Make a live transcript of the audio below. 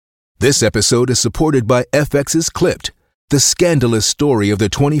This episode is supported by FX's Clipped, the scandalous story of the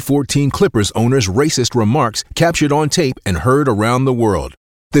 2014 Clippers owner's racist remarks captured on tape and heard around the world.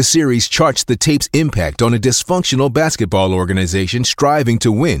 The series charts the tape's impact on a dysfunctional basketball organization striving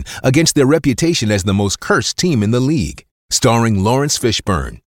to win against their reputation as the most cursed team in the league. Starring Lawrence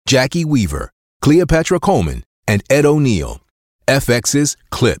Fishburne, Jackie Weaver, Cleopatra Coleman, and Ed O'Neill. FX's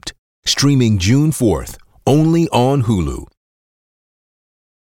Clipped, streaming June 4th, only on Hulu.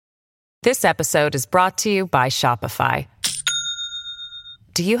 This episode is brought to you by Shopify.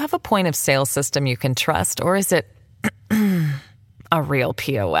 Do you have a point of sale system you can trust, or is it a real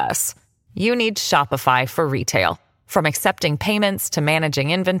POS? You need Shopify for retail. From accepting payments to managing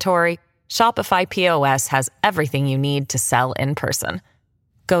inventory, Shopify POS has everything you need to sell in person.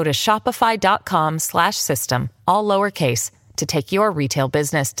 Go to shopify.com/system, all lowercase, to take your retail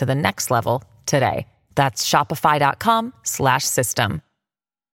business to the next level today. That's shopify.com/system.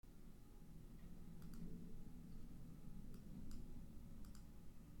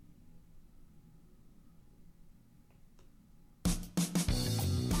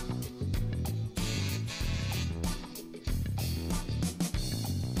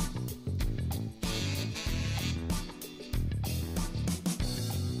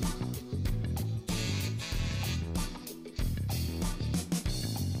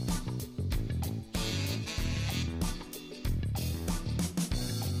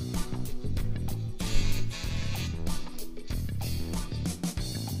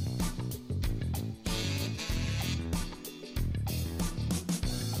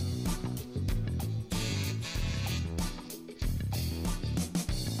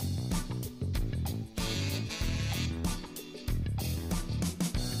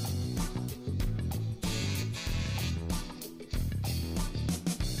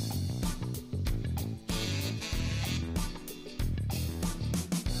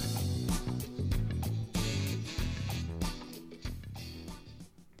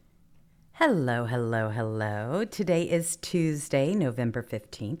 Hello, hello, hello. Today is Tuesday, November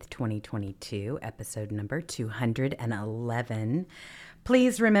 15th, 2022, episode number 211.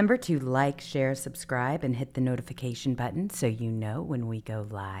 Please remember to like, share, subscribe, and hit the notification button so you know when we go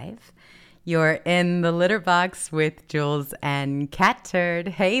live. You're in the litter box with Jules and Cat Turd.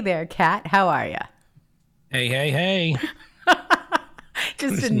 Hey there, Cat. How are ya? Hey, hey, hey.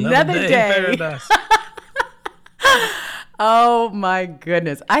 Just another day. In paradise. Oh my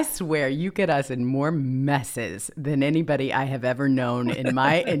goodness. I swear you get us in more messes than anybody I have ever known in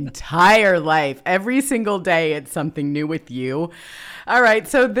my entire life. Every single day it's something new with you. All right,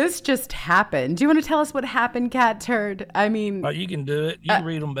 so this just happened. Do you want to tell us what happened, Cat Turd? I mean... Oh, you can do it. You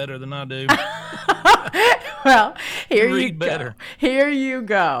read them better than I do. Well, here you read go. better. Here you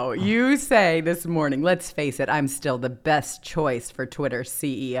go. You say this morning, let's face it, I'm still the best choice for Twitter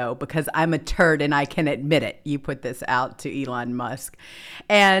CEO because I'm a turd and I can admit it. You put this out to Elon Musk.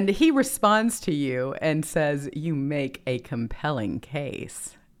 And he responds to you and says, you make a compelling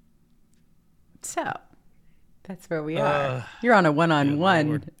case. So... that's where we are. You're on a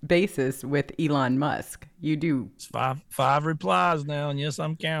one-on-one basis with Elon Musk. You do. It's five replies now, and yes,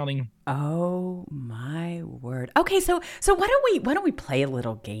 I'm counting. Oh my word. Okay, so why don't we play a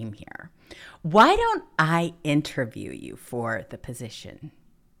little game here? Why don't I interview you for the position?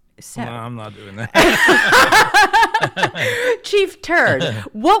 So No, I'm not doing that. Chief Turd,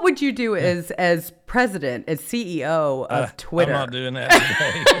 what would you do as president, as CEO of Twitter? I'm not doing that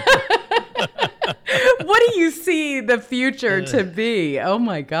today. What do you see the future to be? Oh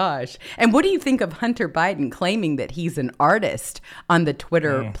my gosh. And what do you think of Hunter Biden claiming that he's an artist on the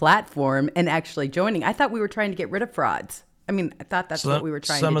Twitter platform and actually joining? I thought we were trying to get rid of frauds. I mean, I thought that's what we were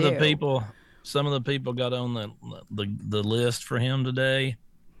trying to do. Some of the people got on the list for him today.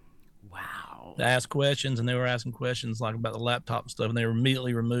 Wow. To ask questions, and they were asking questions like about the laptop stuff, and they were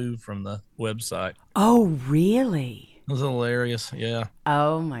immediately removed from the website. Oh, really? It was hilarious. Yeah.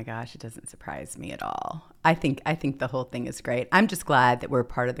 Oh my gosh, it doesn't surprise me at all. I think the whole thing is great. I'm just glad that we're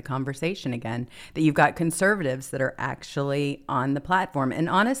part of the conversation again, that you've got conservatives that are actually on the platform. And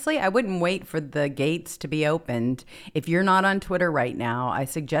honestly, I wouldn't wait for the gates to be opened. If you're not on Twitter right now, I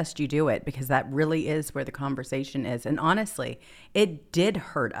suggest you do it because that really is where the conversation is. And honestly, it did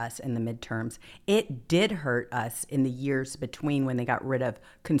hurt us in the midterms. It did hurt us in the years between when they got rid of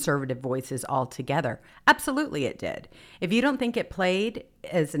conservative voices altogether. Absolutely it did. If you don't think it played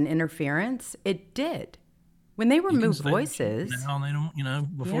as an interference, it did. When they removed voices. Now they don't,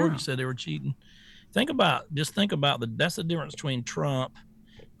 before you said they were cheating. Just think about that's the difference between Trump.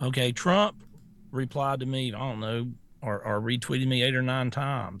 Okay, Trump replied to me, I don't know, or retweeted me 8 or 9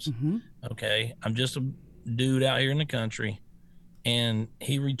 times. Mm-hmm. Okay, I'm just a dude out here in the country. and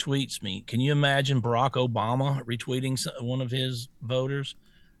he retweets me. Can you imagine Barack Obama retweeting one of his voters,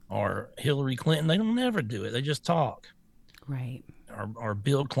 or Hillary Clinton? They don't never do it. They just talk. Right. Or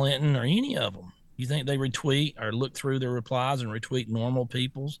Bill Clinton, or any of them. You think they retweet or look through their replies and retweet normal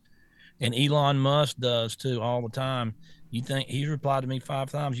people's? And Elon Musk does too, all the time. You think he's replied to me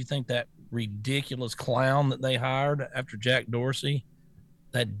 5 times? You think that ridiculous clown that they hired after Jack Dorsey,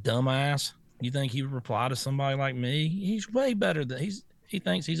 that dumbass, you think he would reply to somebody like me? He's way better than he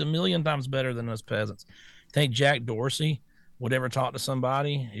thinks he's a million times better than us peasants. Think Jack Dorsey would ever talk to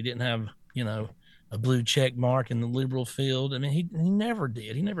somebody? He didn't have, a blue check mark in the liberal field. I mean, he never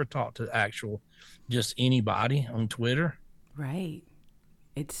did. He never talked to just anybody on Twitter. Right.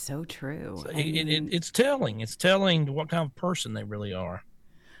 It's so true. So it's telling. It's telling what kind of person they really are.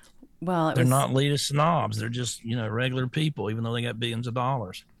 Well, they're not elitist snobs. They're just, regular people, even though they got billions of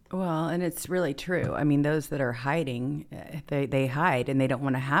dollars. Well, and it's really true. I mean, those that are hiding, they hide and they don't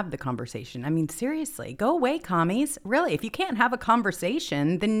want to have the conversation. I mean, seriously, go away, commies. Really, if you can't have a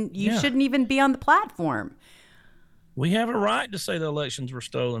conversation, then you shouldn't even be on the platform. We have a right to say the elections were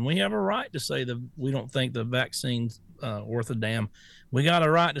stolen. We have a right to say that we don't think the vaccine's worth a damn. We got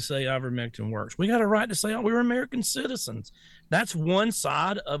a right to say ivermectin works. We got a right to say, we're American citizens. That's one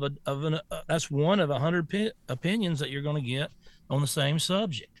side that's one of 100 opinions that you're going to get on the same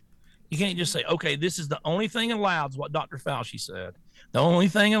subject. You can't just say, okay, this is the only thing allowed is what Dr. Fauci said. The only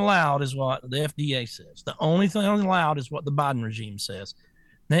thing allowed is what the FDA says. The only thing allowed is what the Biden regime says.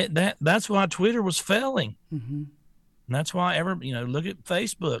 That's why Twitter was failing. Mm-hmm. And that's why look at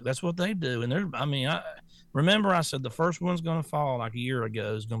Facebook. That's what they do. And remember I said the first one's going to fall like a year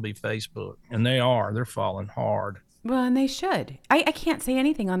ago is going to be Facebook. And they're falling hard. Well, and they should. I can't say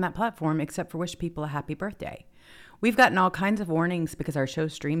anything on that platform except for wish people a happy birthday. We've gotten all kinds of warnings because our show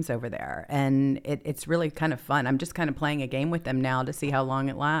streams over there, and it's really kind of fun. I'm just kind of playing a game with them now to see how long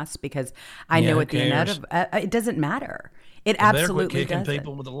it lasts, because I know at the end of it doesn't matter. It absolutely doesn't. Kicking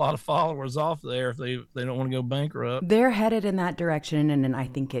people with a lot of followers off there if they don't want to go bankrupt. They're headed in that direction, and I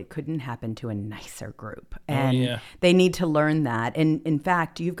think it couldn't happen to a nicer group. And they need to learn that. And in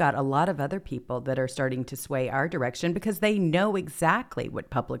fact, you've got a lot of other people that are starting to sway our direction because they know exactly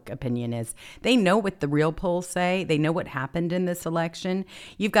what public opinion is. They know what the real polls say. They know what happened in this election.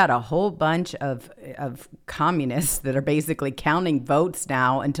 You've got a whole bunch of communists that are basically counting votes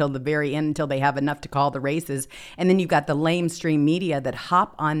now until the very end, until they have enough to call the races. And then you've got the mainstream media that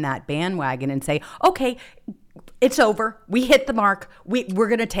hop on that bandwagon and say, okay, it's over. We hit the mark. We're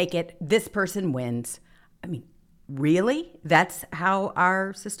going to take it. This person wins. I mean, really? That's how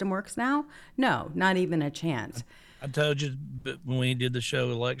our system works now? No, not even a chance. I told you when we did the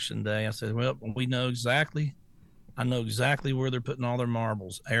show Election Day, I said, well, I know exactly where they're putting all their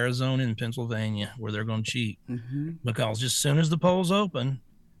marbles, Arizona and Pennsylvania, where they're going to cheat. Mm-hmm. Because just as soon as the polls open,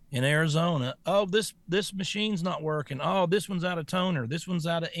 in Arizona, this machine's not working. Oh, this one's out of toner. This one's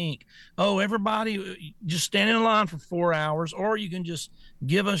out of ink. Oh, everybody just stand in line for 4 hours, or you can just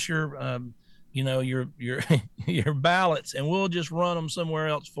give us your your ballots, and we'll just run them somewhere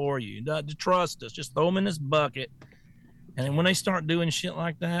else for you. Trust us. Just throw them in this bucket. And when they start doing shit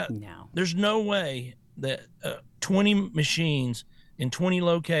like that, there's no way that 20 machines in 20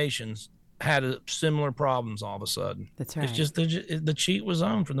 locations had similar problems all of a sudden. That's right. It's just the cheat was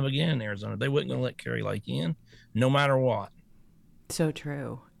on from the beginning in Arizona. They wasn't going to let Kari Lake in, no matter what. So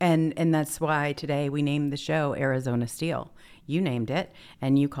true. And that's why today we named the show Arizona Steel. You named it,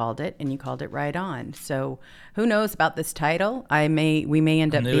 and you called it right on. So who knows about this title? We may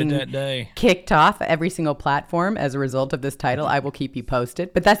end up being kicked off every single platform as a result of this title. I will keep you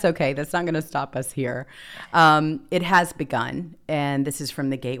posted, but that's okay. That's not going to stop us here. It has begun, and this is from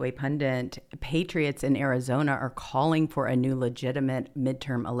the Gateway Pundit. Patriots in Arizona are calling for a new legitimate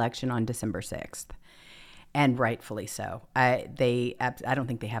midterm election on December 6th. And rightfully so. I don't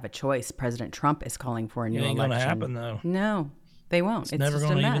think they have a choice. President Trump is calling for a new election. It ain't going to happen, though. No, they won't. It's never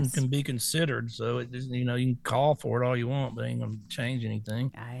going to even be considered. So you can call for it all you want, but it ain't going to change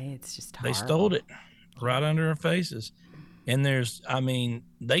anything. It's just horrible. They stole it right under our faces. And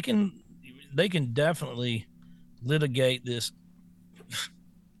they can definitely litigate this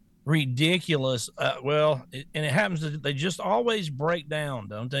ridiculous. And it happens that they just always break down,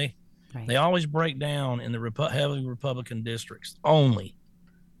 don't they? Right. They always break down in the heavily Republican districts only.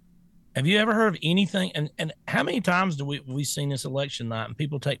 Have you ever heard of anything? And how many times do we seen this election night and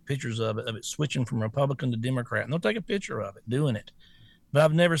people take pictures of it switching from Republican to Democrat, and they'll take a picture of it doing it. But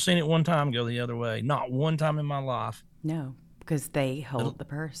I've never seen it one time go the other way. Not one time in my life. No, because they hold the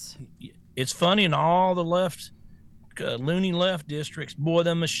purse. It's funny, and all the left loony left districts, boy,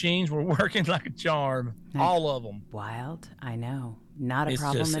 the machines were working like a charm. All of them. Wild. I know. Not a It's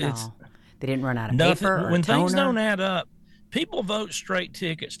problem just- at it's all. They didn't run out of Nothing. paper or When things toner. don't add up, people vote straight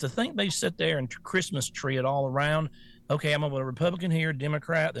tickets. To think they sit there and Christmas tree it all around. Okay, I'm going to vote a Republican here,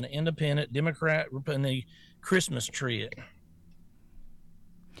 Democrat, then an independent, Democrat, and the Christmas tree it.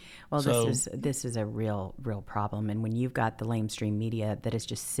 Well, So- this is a real problem. And when you've got the lamestream media that is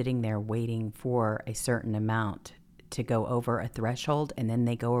just sitting there waiting for a certain amount to go over a threshold, and then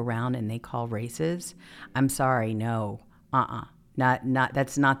they go around and they call races, I'm sorry, no, not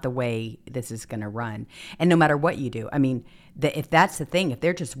that's not the way this is going to run. And no matter what you do, I mean, if that's the thing, if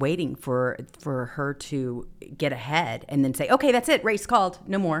they're just waiting for her to get ahead and then say, okay, that's it, race called,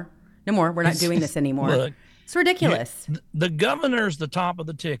 no more, we're not doing this anymore. Look, it's ridiculous. the governor's the top of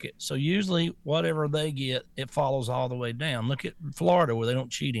the ticket. So usually whatever they get, it follows all the way down. Look at Florida where they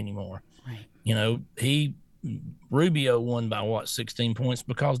don't cheat anymore. Right. You know, Rubio won by 16 points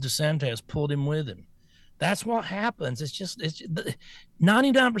because DeSantis pulled him with him. That's what happens. It's just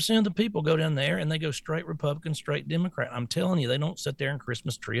 99% of the people go down there and they go straight Republican, straight Democrat. I'm telling you, they don't sit there and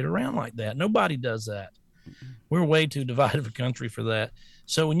Christmas tree it around like that. Nobody does that. We're way too divided of a country for that.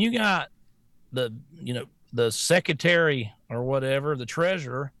 So when you got the secretary or whatever, the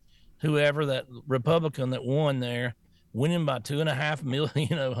treasurer, whoever, that Republican that won there, winning by 2.5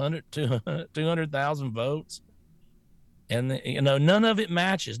 million, 200,000 votes. And, none of it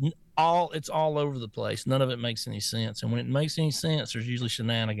matches. It's all over the place. None of it makes any sense. And when it makes any sense, there's usually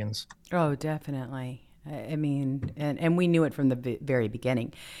shenanigans. Oh, definitely. I mean, and we knew it from the very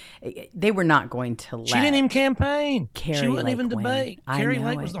beginning. They were not going to let. She didn't even campaign. Carrie She wouldn't Lake even win. debate. I Carrie know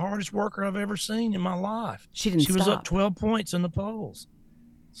Lake it. was the hardest worker I've ever seen in my life. She didn't She was stop. up 12 points in the polls.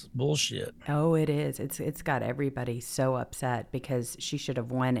 It's bullshit. Oh, it is. It's got everybody so upset because she should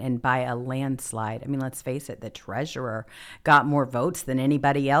have won, and by a landslide. I mean, let's face it, the treasurer got more votes than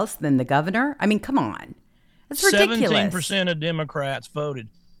anybody else, than the governor. I mean, come on. That's ridiculous. 17% of Democrats voted.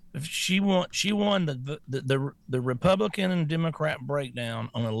 If she won the Republican and Democrat breakdown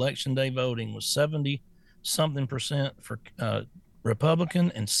on election day voting was 70-something% for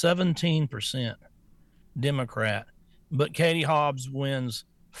Republican and 17% Democrat. But Katie Hobbs wins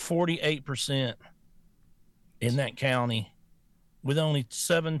 48% in that county with only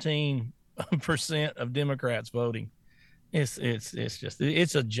 17% of Democrats voting. It's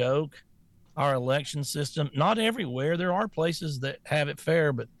a joke. Our election system, not everywhere. There are places that have it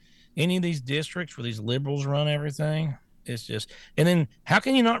fair, but any of these districts where these liberals run everything, it's just. And then how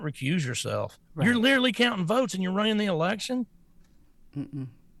can you not recuse yourself? Right. You're literally counting votes and you're running the election.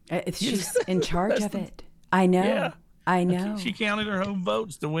 She's in charge of it. I know. Yeah. I know. She counted her own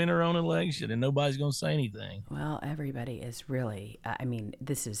votes to win her own election, and nobody's going to say anything. Well, everybody is really, I mean,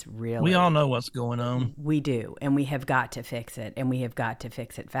 this is really. We all know what's going on. We do, and we have got to fix it, and we have got to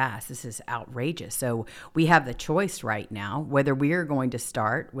fix it fast. This is outrageous. So we have the choice right now whether we are going to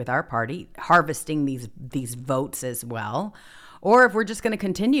start with our party harvesting these votes as well, or if we're just going to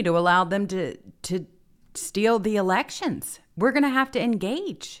continue to allow them to steal the elections. We're going to have to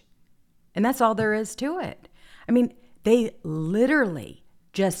engage, and that's all there is to it. I mean, they literally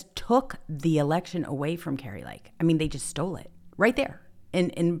just took the election away from Carrie Lake. I mean, they just stole it right there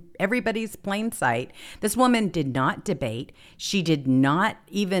in everybody's plain sight. This woman did not debate. She did not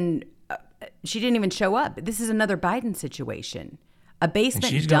even, she didn't even show up. This is another Biden situation, a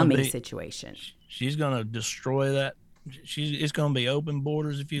basement dummy situation. She's going to destroy that. It's going to be open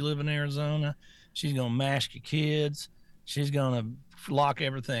borders if you live in Arizona. She's going to mask your kids. She's going to lock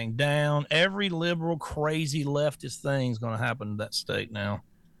everything down. Every liberal, crazy leftist thing is going to happen to that state now.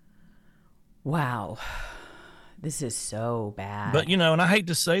 Wow. This is so bad. But, and I hate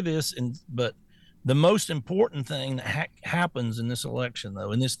to say this, but the most important thing that happens in this election,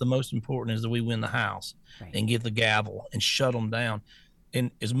 though, and the most important, is that we win the House and get the gavel and shut them down.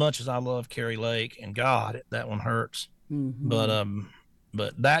 And as much as I love Carrie Lake, and God, that one hurts. Mm-hmm.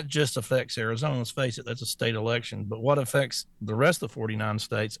 But that just affects Arizona. Let's face it, that's a state election. But what affects the rest of the 49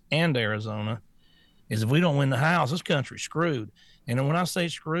 states and Arizona is if we don't win the House, this country's screwed. And when I say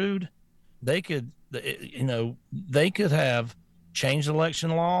screwed, they could have changed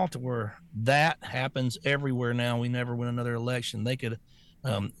election law to where that happens everywhere now. We never win another election. They could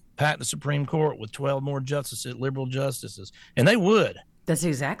pack the Supreme Court with 12 more justices, liberal justices, and they would. That's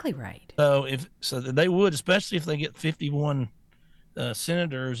exactly right. So they would, especially if they get 51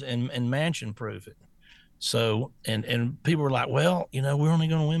 senators and Manchin prove it. So and people were like, well, we're only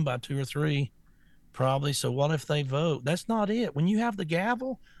going to win by 2 or 3 probably. So what if they vote? That's not it. When you have the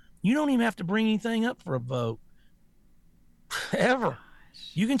gavel, you don't even have to bring anything up for a vote ever.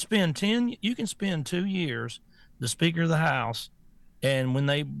 You can spend 2 years the Speaker of the House, and when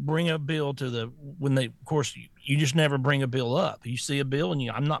they bring a bill of course, you just never bring a bill up. You see a bill and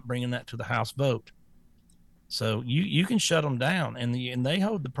I'm not bringing that to the House vote. So you can shut them down, and they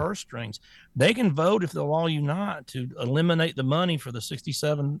hold the purse strings. They can vote if they'll allow you not to eliminate the money for the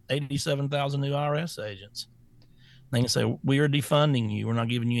 87,000 new IRS agents. They can say, we are defunding you. We're not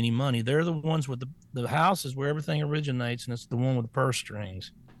giving you any money. They're the ones with the House is where everything originates, and it's the one with the purse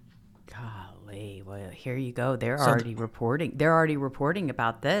strings. Golly, well, here you go. They're already reporting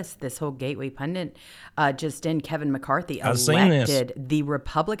about this whole Gateway pundit just in. Kevin McCarthy elected the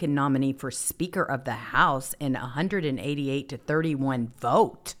Republican nominee for Speaker of the House in 188 to 31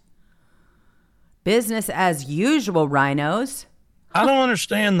 vote. Business as usual, rhinos. I don't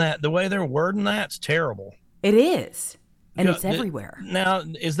understand that. The way they're wording that's terrible. It is. And it's everywhere. Now,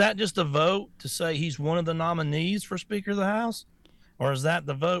 is that just a vote to say he's one of the nominees for Speaker of the House? Or is that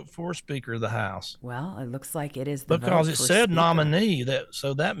the vote for Speaker of the House? Well, it looks like it is the vote because it said Speaker. Nominee.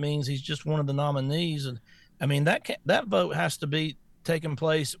 So that means he's just one of the nominees. And I mean, that vote has to be taking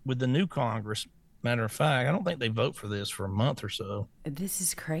place with the new Congress. Matter of fact, I don't think they vote for this for a month or so. This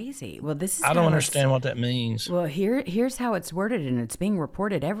is crazy. Well, I don't understand what that means. Well, here's how it's worded, and it's being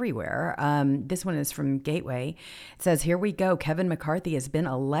reported everywhere. This one is from Gateway. It says, here we go. Kevin McCarthy has been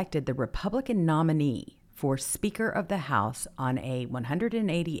elected the Republican nominee for Speaker of the House on a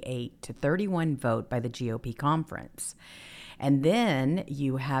 188 to 31 vote by the GOP conference. And then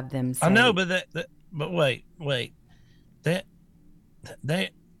you have them say... I know, but wait.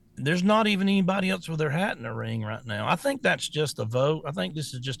 There's not even anybody else with their hat in the ring right now. I think that's just a vote. I think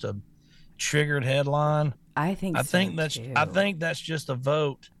this is just a triggered headline. I think that's just a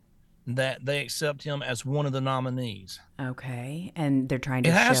vote that they accept him as one of the nominees. Okay, and they're trying to.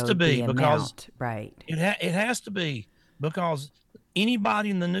 It has to be because right. It has to be because anybody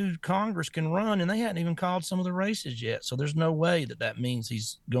in the new Congress can run, and they hadn't even called some of the races yet. So there's no way that means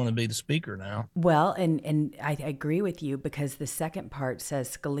he's going to be the speaker now. Well, and I agree with you because the second part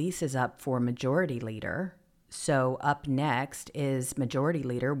says Scalise is up for majority leader. So up next is majority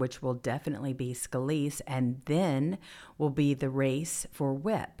leader, which will definitely be Scalise, and then will be the race for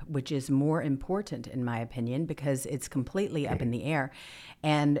whip, which is more important in my opinion because it's completely up in the air.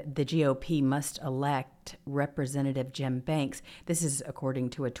 And the GOP must elect Representative Jim Banks. This is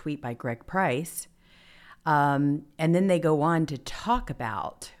according to a tweet by Greg Price. And then they go on to talk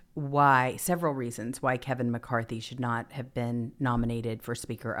about several reasons why Kevin McCarthy should not have been nominated for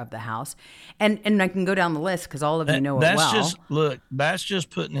Speaker of the House. And I can go down the list because all of you know it well. That's just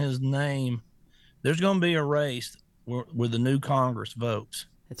putting his name. There's going to be a race where the new Congress votes.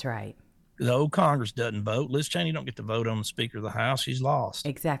 That's right. The old Congress doesn't vote. Liz Cheney don't get to vote on the Speaker of the House. She's lost.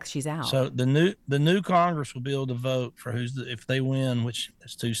 Exactly. She's out. So the new Congress will be able to vote for if they win, which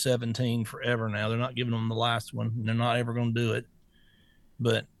is 217 forever now. They're not giving them the last one. They're not ever going to do it.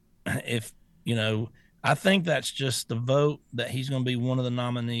 But if, I think that's just the vote that he's going to be one of the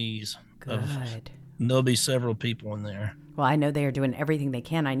nominees. Good. There'll be several people in there. Well, I know they are doing everything they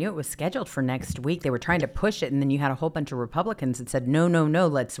can. I knew it was scheduled for next week. They were trying to push it, and then you had a whole bunch of Republicans that said, no,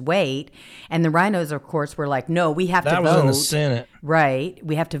 let's wait. And the rhinos, of course, were like, no, we have to vote. That was in the Senate. Right.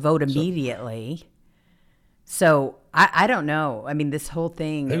 We have to vote immediately. So I don't know. I mean, this whole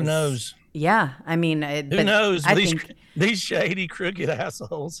thing Who knows? Yeah. I mean, who knows? These shady, crooked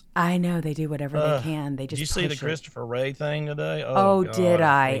assholes. I know. They do whatever they can. They just Did you see the Christopher Wray thing today? Oh, God, did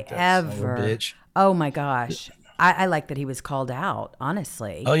I ever? Bitch. Oh, my gosh. I like that he was called out,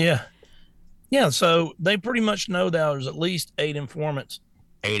 honestly. Oh, yeah. Yeah, so they pretty much know that there's at least 8 informants.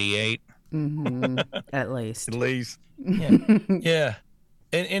 88. Mm-hmm. At least. At least. Yeah. Yeah.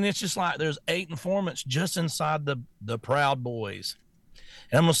 And it's just like there's 8 informants just inside the Proud Boys.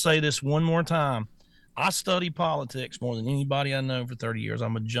 And I'm going to say this one more time. I study politics more than anybody I know for 30 years.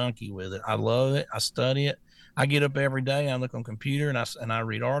 I'm a junkie with it. I love it. I study it. I get up every day. I look on computer and I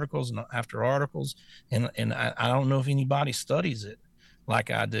read articles and after articles. And I don't know if anybody studies it like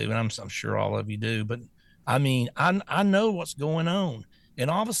I do. And I'm sure all of you do. But I mean, I know what's going on.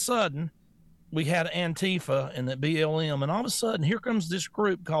 And all of a sudden, we had Antifa and the BLM, and all of a sudden, here comes this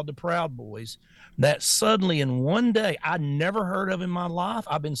group called the Proud Boys that suddenly in one day, I never heard of in my life.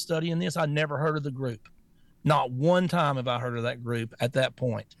 I've been studying this. I never heard of the group. Not one time have I heard of that group at that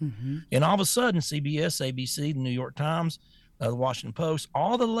point. Mm-hmm. And all of a sudden, CBS, ABC, the New York Times, the Washington Post,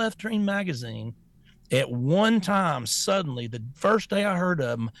 all the left-wing magazine, at one time, suddenly, the first day I heard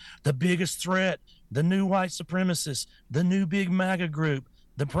of them, the biggest threat, the new white supremacists, the new big MAGA group,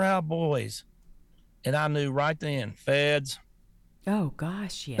 the Proud Boys. And I knew right then, feds. Oh,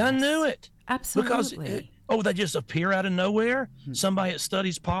 gosh, yes. I knew it. Absolutely. Because, they just appear out of nowhere. Mm-hmm. Somebody that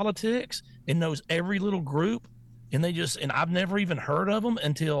studies politics and knows every little group and I've never even heard of them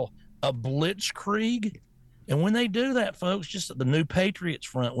until a blitzkrieg. And when they do that, folks, just at the New Patriots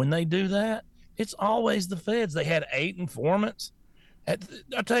Front, when they do that, it's always the feds. They had 8 informants. I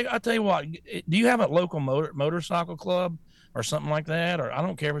tell you what, do you have a local motorcycle club or something like that? Or I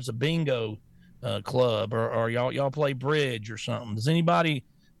don't care if it's a bingo club or y'all play bridge or something. Does anybody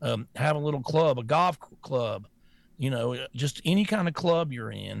have a little club, a golf club? Just any kind of club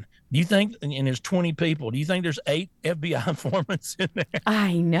you're in. Do you think, and there's 20 people, do you think there's 8 FBI informants in there?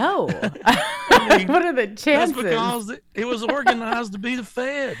 I know. What are the chances? That's because it was organized to be the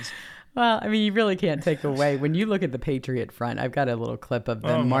feds. Well, I mean, you really can't take away. When you look at the Patriot Front, I've got a little clip of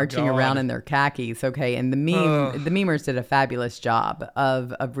them marching around in their khakis, okay? And the memers did a fabulous job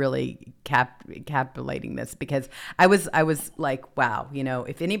of really capitulating this, because I was like, wow,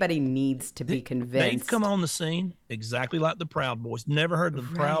 if anybody needs to be convinced. They've come on the scene exactly like the Proud Boys. Never heard of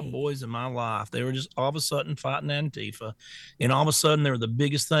the Proud Boys in my life. They were just all of a sudden fighting Antifa, and all of a sudden they were the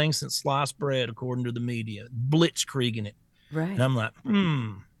biggest thing since sliced bread, according to the media, blitzkrieging it. Right. And I'm like,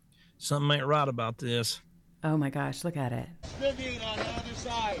 something ain't right about this. Oh my gosh, look at it. Vivian on the other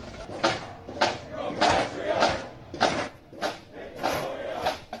side.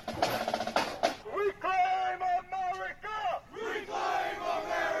 Reclaim America! Reclaim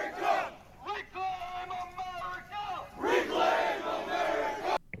America! Reclaim America! Reclaim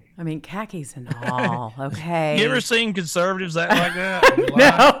America! I mean, khakis and all, okay? You ever seen conservatives act like that?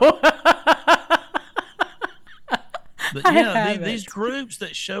 No. But these groups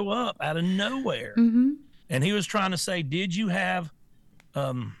that show up out of nowhere. Mm-hmm. And he was trying to say, did you have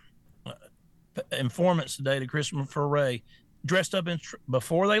informants today to Christopher Wray dressed up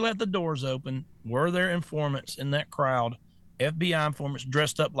before they let the doors open? Were there informants in that crowd, FBI informants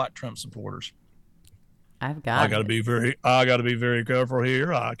dressed up like Trump supporters? I got to be very careful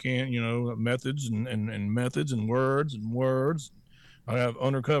here. I can't, methods and methods and words. I have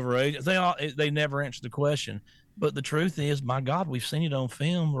undercover agents. They never answered the question. But the truth is, my God, we've seen it on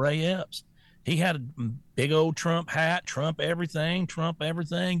film. Ray Epps, he had a big old Trump hat, Trump everything.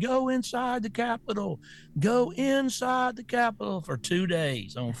 Go inside the Capitol for 2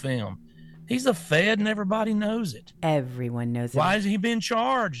 days on film. He's a Fed, and everybody knows it. Everyone knows it. Why has he been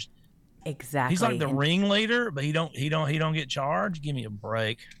charged? Exactly. He's like the ringleader, but he don't get charged. Give me a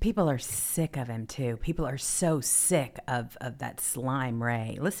break. People are sick of him too. People are so sick of that slime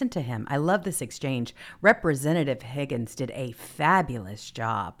Ray. Listen to him. I love this exchange. Representative Higgins did a fabulous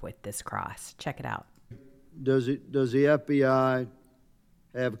job with this cross. Check it out. Does the FBI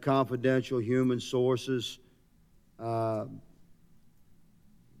have confidential human sources? Did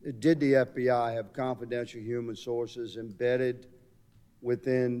the FBI have confidential human sources embedded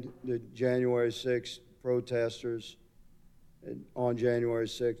within the January 6th protesters on January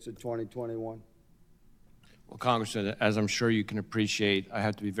 6th of 2021? Well, Congressman, as I'm sure you can appreciate, I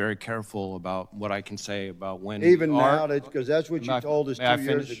have to be very careful about what I can say about when even now, because that's what you told us 2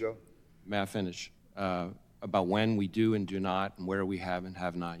 years ago. May I finish? About when we do and do not, and where we have and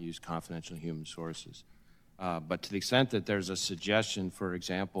have not used confidential human sources. But to the extent that there's a suggestion, for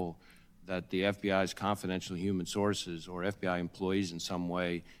example, that the FBI's confidential human sources or FBI employees in some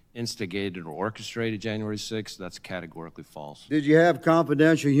way instigated or orchestrated January 6th, that's categorically false. Did you have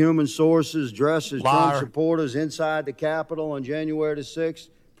confidential human sources dressed as Trump supporters inside the Capitol on January the 6th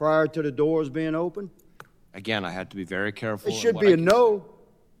prior to the doors being open? Again, I had to be very careful. It should be a no.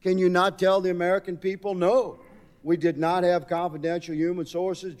 Can you not tell the American people, no, we did not have confidential human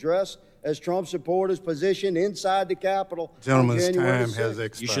sources dressed as Trump supporters positioned inside the Capitol? Gentleman's time has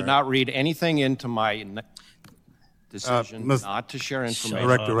expired. You should not read anything into my decision not to share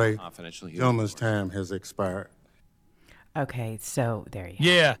information on confidential human Gentleman's time has expired. Okay, so there you go.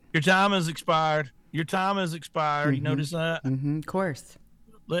 Yeah, your time has expired. You notice that? Mm-hmm, of course.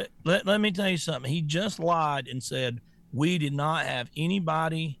 Let me tell you something. He just lied and said we did not have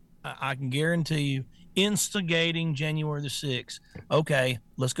anybody, I can guarantee you, instigating January the 6th. Okay,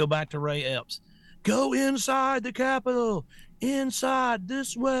 let's go back to Ray Epps. Go inside the Capitol, inside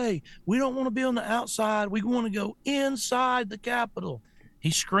this way. We don't want to be on the outside. We want to go inside the Capitol.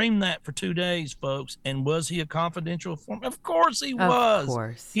 He screamed that for 2 days, folks. And was he a confidential informant? Of course he was. Of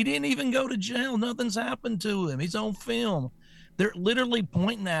course. He didn't even go to jail. Nothing's happened to him. He's on film. They're literally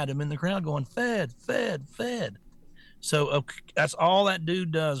pointing at him in the crowd going, Fed, Fed, Fed. So that's all that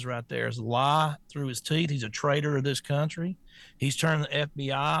dude does right there is lie through his teeth. He's a traitor of this country. He's turned the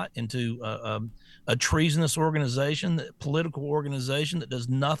FBI into a treasonous organization, a political organization that does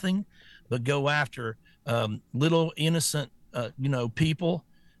nothing but go after little innocent, people.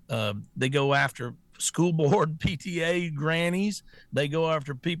 They go after school board PTA grannies. They go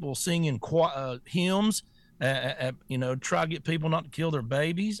after people singing hymns. try to get people not to kill their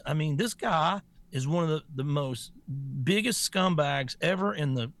babies. I mean, this guy is one of the most biggest scumbags ever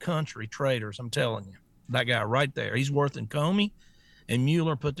in the country, traitors. I'm telling you, that guy right there, he's worse than Comey and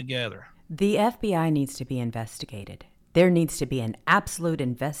Mueller put together. The FBI needs to be investigated. There needs to be an absolute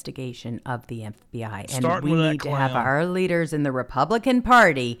investigation of the FBI. And we need to have our leaders in the Republican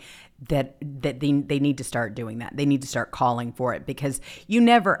Party that they need to start doing that. They need to start calling for it, because you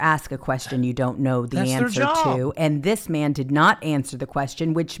never ask a question you don't know the answer to. And this man did not answer the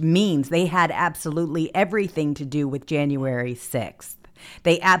question, which means they had absolutely everything to do with January 6th.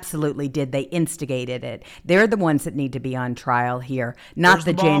 They absolutely did. They instigated it. They're the ones that need to be on trial here, not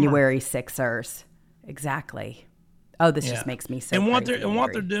the January 6ers. Exactly. Oh, this just makes me so what they're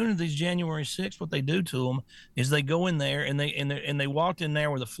doing to these January 6th, what they do to them is they go in there and they walked in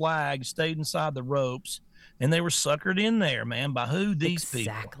there with a flag, stayed inside the ropes, and they were suckered in there, man, by who? These people.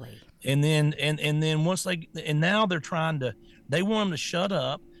 Exactly. And then once now they're trying to, they want them to shut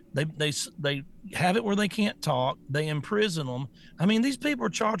up. They have it where they can't talk. They imprison them. I mean, these people are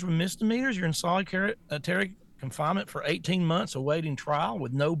charged with misdemeanors. You're in solitary confinement for 18 months awaiting trial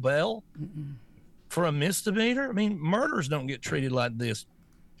with no bail. For a misdemeanor. I mean, murderers don't get treated like this.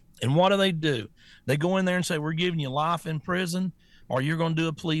 And what do? They go in there and say, we're giving you life in prison, or you're going to do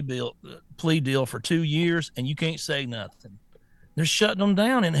a plea deal for 2 years, and you can't say nothing. They're shutting them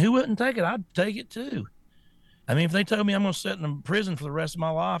down, and who wouldn't take it? I'd take it too. I mean, if they told me I'm going to sit in prison for the rest of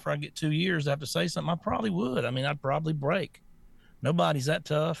my life, or I get 2 years, I have to say something, I probably would. I mean, I'd probably break. Nobody's that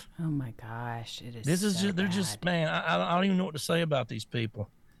tough. Oh my gosh, it is. They're just, man, I don't even know what to say about these people.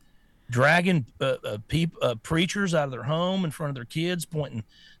 Dragging preachers out of their home in front of their kids, pointing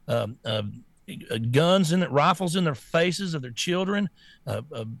guns rifles in their faces of their children,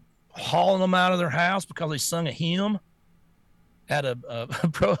 hauling them out of their house because they sung a hymn at a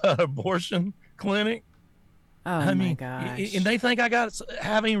pro-abortion clinic. Oh, my gosh. And they think I got to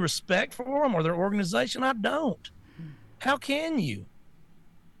have any respect for them or their organization. I don't. How can you?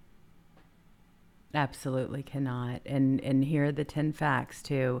 Absolutely cannot. And here are the 10 facts,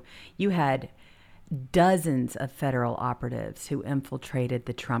 too. You had dozens of federal operatives who infiltrated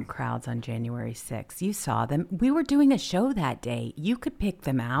the Trump crowds on January 6th. You saw them. We were doing a show that day. You could pick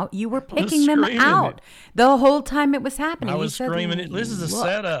them out. You were picking them out the whole time it was happening. I was screaming it. This is a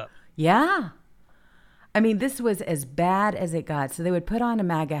setup. Yeah. I mean, this was as bad as it got. So they would put on a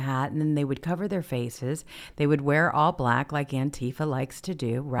MAGA hat, and then they would cover their faces. They would wear all black like Antifa likes to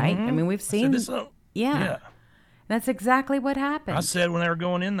do, right? I mean, we've seen... Yeah. That's exactly what happened. I said when they were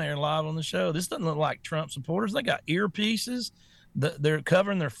going in there live on the show, this doesn't look like Trump supporters. They got earpieces. They're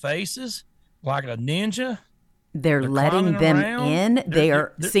covering their faces like a ninja. They're letting them in. They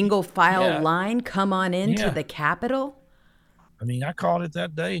are single file line. Come on into the Capitol. I mean, I called it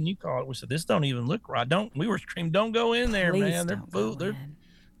that day, and you called it. We said, this don't even look right. We were screaming, don't go in there, man.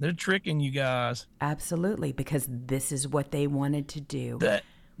 They're tricking you guys. Absolutely, because this is what they wanted to do.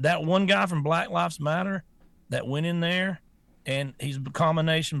 That one guy from Black Lives Matter that went in there, and he's a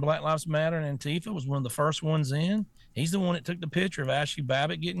combination Black Lives Matter and Antifa, was one of the first ones in. He's the one that took the picture of Ashley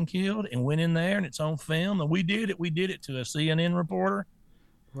Babbitt getting killed and went in there, and it's on film. And we did it to a CNN reporter.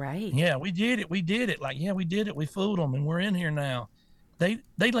 Right. Yeah, we did it. Like, yeah, we did it. We fooled them, and we're in here now. They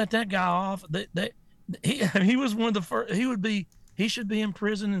let that guy off. He was one of the first. He should be in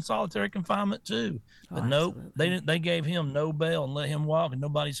prison in solitary confinement too. But no, they gave him no bail and let him walk, and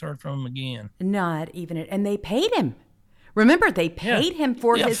nobody's heard from him again. Not even it. And they paid him. Remember, they paid him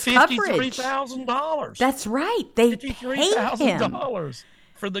for his coverage. $53,000. That's right. They paid him $53,000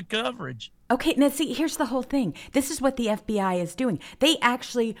 for the coverage. Okay, now see, here's the whole thing. This is what the FBI is doing. They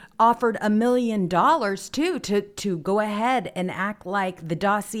actually offered $1 million too to go ahead and act like the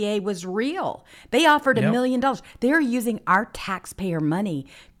dossier was real. They offered $1 million. They're using our taxpayer money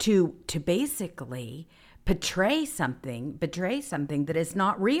to basically betray something that is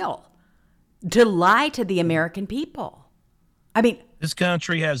not real, to lie to the American people. I mean, this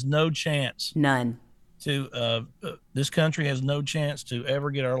country has no chance. None. This country has no chance to ever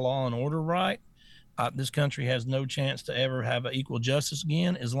get our law and order right. This country has no chance to ever have equal justice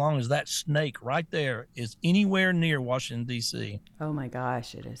again, as long as that snake right there is anywhere near Washington, D.C. Oh my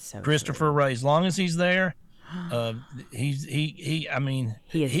gosh, it is so Christopher Wray. As long as he's there, he is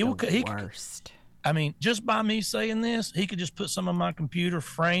the worst. I mean, just by me saying this, he could just put some on my computer,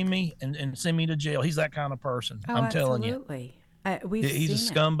 frame me, and send me to jail. He's that kind of person. I'm telling you. Absolutely. He's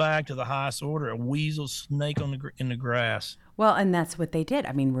a scumbag to the highest order, a weasel snake in the grass. Well, and that's what they did.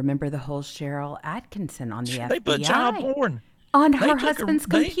 I mean, remember the whole Cheryl Atkinson on the FBI? They put child porn on her husband's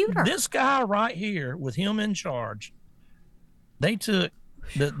computer. This guy right here, with him in charge, they took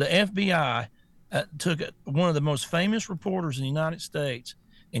the FBI took one of the most famous reporters in the United States,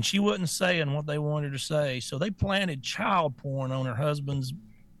 and she wasn't saying what they wanted her to say. So they planted child porn on her husband's.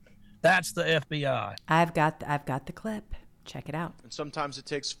 That's the FBI. I've got the clip. Check it out. And sometimes it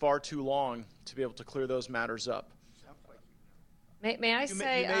takes far too long to be able to clear those matters up. May I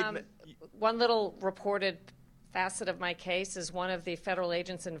say one little reported facet of my case is one of the federal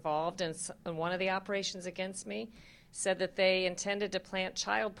agents involved in one of the operations against me said that they intended to plant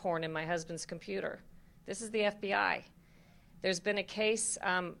child porn in my husband's computer. This is the FBI. There's been a case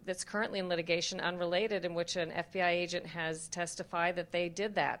that's currently in litigation, unrelated, in which an FBI agent has testified that they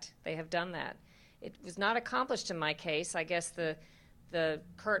did that. They have done that. It was not accomplished in my case. I guess the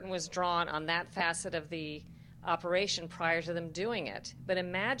curtain was drawn on that facet of the operation prior to them doing it. But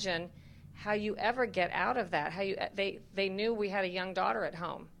imagine how you ever get out of that. They knew we had a young daughter at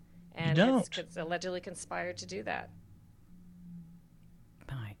home, and it's allegedly conspired to do that.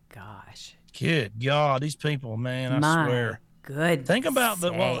 My gosh. Good God, these people, man, I swear. Good. Think about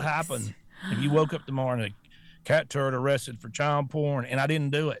what happened if you woke up tomorrow and a cat turd arrested for child porn, and I didn't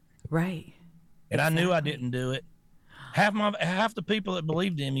do it. Right. And exactly. I knew I didn't do it. Half the people that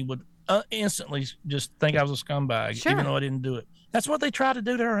believed in me would instantly just think I was a scumbag, even though I didn't do it. That's what they try to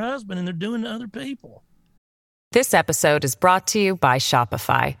do to her husband, and they're doing to other people. This episode is brought to you by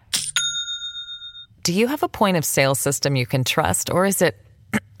Shopify. Do you have a point of sale system you can trust, or is it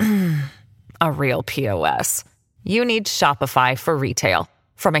a real POS? You need Shopify for retail.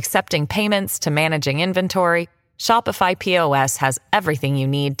 From accepting payments to managing inventory, Shopify POS has everything you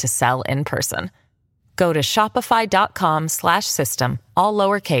need to sell in person. Go to shopify.com/system, all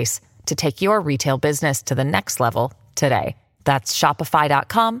lowercase, to take your retail business to the next level today. That's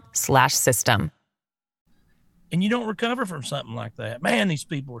shopify.com/system. And you don't recover from something like that. Man, these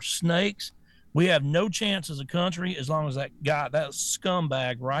people are snakes. We have no chance as a country as long as that guy, that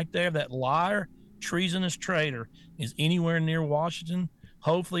scumbag right there, that liar, treasonous traitor, is anywhere near Washington.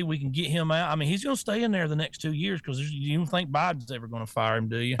 Hopefully we can get him out. I mean, he's going to stay in there the next 2 years because you don't think Biden's ever going to fire him,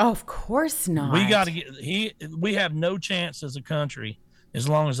 do you? Oh, of course not. We got to we have no chance as a country as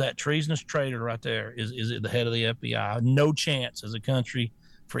long as that treasonous traitor right there is at the head of the FBI. No chance as a country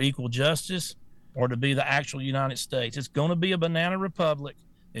for equal justice or to be the actual United States. It's going to be a banana republic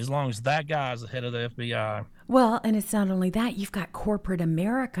as long as that guy is the head of the FBI. Well, and it's not only that, you've got corporate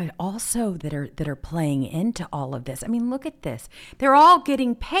America also that are playing into all of this. I mean, look at this. They're all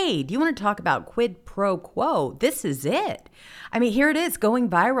getting paid. You want to talk about quid pro quo? This is it. I mean, here it is going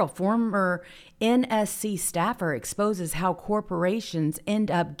viral. Former NSC staffer exposes how corporations end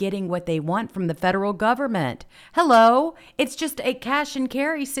up getting what they want from the federal government. Hello, it's just a cash and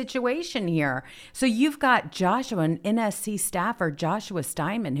carry situation here. So you've got Joshua, an NSC staffer, Joshua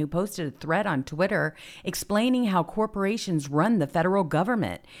Steinman, who posted a thread on Twitter explaining how corporations run the federal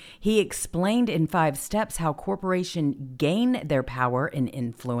government. He explained in 5 steps how corporations gain their power and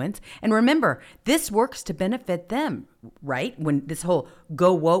influence. And remember, this works to benefit them, right? When this whole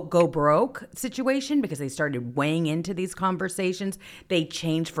go woke, go broke situation, because they started weighing into these conversations, they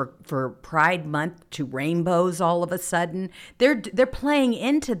changed for Pride Month to rainbows all of a sudden. They're playing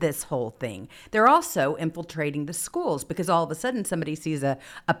into this whole thing. They're also infiltrating the schools because all of a sudden somebody sees a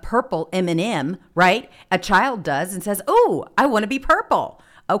purple M&M, right? A child does and says, "Oh, I want to be purple."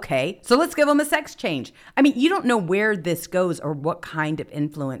 Okay, so let's give them a sex change. I mean, you don't know where this goes or what kind of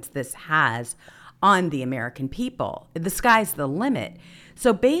influence this has on the American people. The sky's the limit.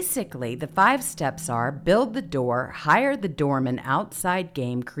 So basically, the 5 steps are build the door, hire the doorman, outside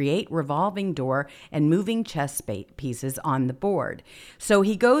game, create revolving door, and moving chess pieces on the board. So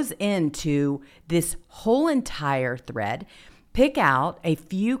he goes into this whole entire thread, pick out a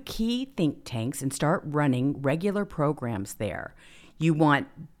few key think tanks and start running regular programs there. You want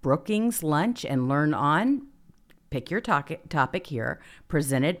Brookings Lunch and Learn On? Pick your topic here.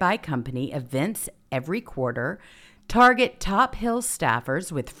 Presented by company, events every quarter. Target Top Hill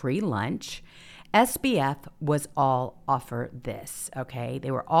staffers with free lunch. SBF was all offer this, okay?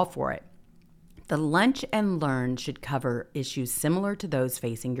 They were all for it. The Lunch and Learn should cover issues similar to those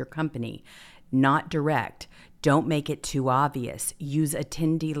facing your company. Not direct. Don't make it too obvious. Use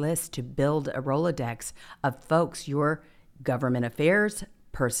attendee lists to build a Rolodex of folks your government affairs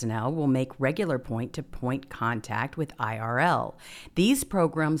personnel will make regular point-to-point contact with IRL. These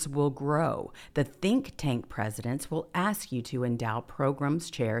programs will grow. The think tank presidents will ask you to endow programs,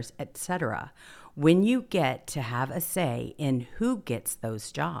 chairs, etc. When you get to have a say in who gets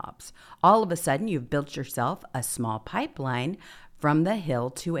those jobs, all of a sudden you've built yourself a small pipeline from the Hill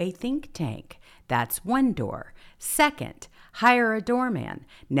to a think tank. That's one door. Second, Hire a doorman.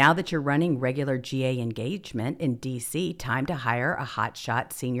 Now that you're running regular GA engagement in DC, time to hire a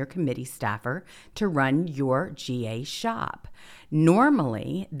hotshot senior committee staffer to run your GA shop.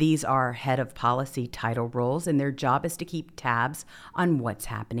 Normally, these are head of policy title roles, and their job is to keep tabs on what's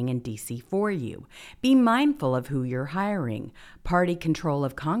happening in DC for you. Be mindful of who you're hiring. Party control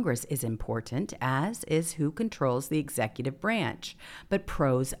of Congress is important, as is who controls the executive branch. But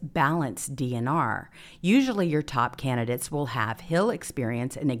pros balance DNR. Usually, your top candidates will have Hill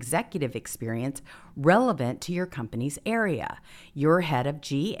experience and executive experience relevant to your company's area. Your head of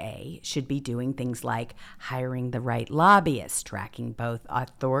GA should be doing things like hiring the right lobbyists, tracking both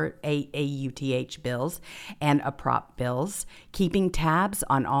AUTH bills and APROP bills, keeping tabs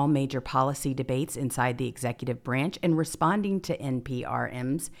on all major policy debates inside the executive branch, and responding to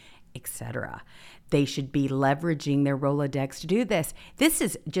NPRMs, etc. They should be leveraging their Rolodex to do this. This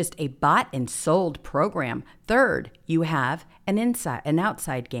is just a bought and sold program. Third, you have an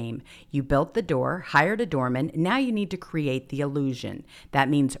outside game. You built the door, hired a doorman. Now you need to create the illusion. That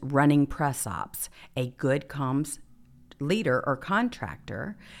means running press ops. A good comms leader or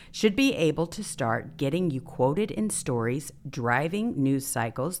contractor should be able to start getting you quoted in stories, driving news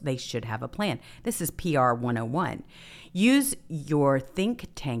cycles. They should have a plan. This is PR 101. Use your think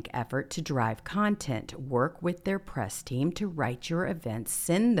tank effort to drive content. Work with their press team to write your events.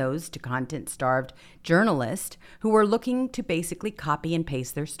 Send those to content-starved journalists who are looking to basically copy and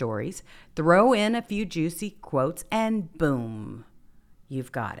paste their stories. Throw in a few juicy quotes and boom,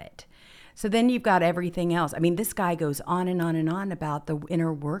 you've got it. So then you've got everything else. I mean, this guy goes on and on and on about the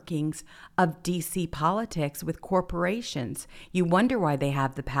inner workings of DC politics with corporations. You wonder why they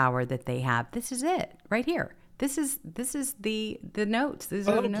have the power that they have. This is it right here. This is the notes. These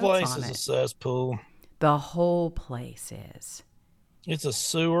are the notes on it. The whole place is a cesspool. The whole place is. It's a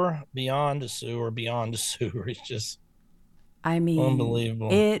sewer beyond a sewer beyond a sewer. It's just, I mean,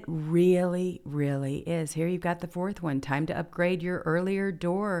 unbelievable. It really, really is. Here you've got the fourth one. Time to upgrade your earlier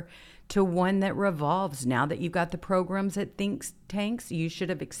door to one that revolves. Now that you've got the programs at think tanks, you should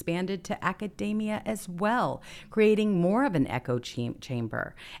have expanded to academia as well, creating more of an echo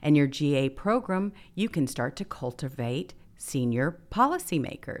chamber. And your GA program, you can start to cultivate senior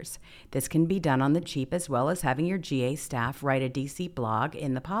policymakers. This can be done on the cheap, as well as having your GA staff write a DC blog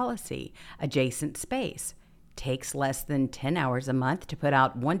in the policy adjacent space. Takes less than 10 hours a month to put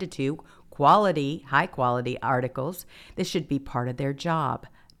out 1 to 2 quality, high quality articles. This should be part of their job.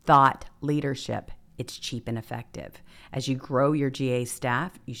 Thought leadership. It's cheap and effective. As you grow your GA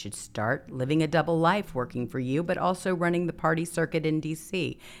staff, you should start living a double life, working for you, but also running the party circuit in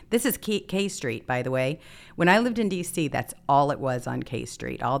DC. This is K Street, by the way. When I lived in DC, that's all it was on K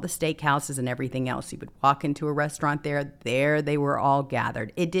Street. All the steakhouses and everything else. You would walk into a restaurant there they were all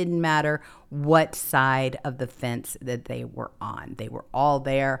gathered. It didn't matter what side of the fence that they were on. They were all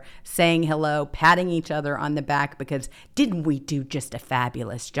there saying hello, patting each other on the back, because didn't we do just a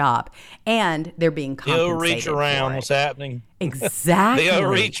fabulous job? And they're being compensated. The reach around was happening. Exactly. The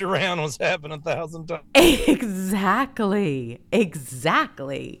reach around was happening 1,000 times. Exactly.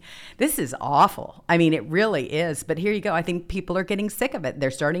 This is awful. I mean, it really is. But here you go. I think people are getting sick of it.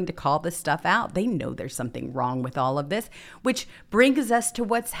 They're starting to call this stuff out. They know there's something wrong with all of this, which brings us to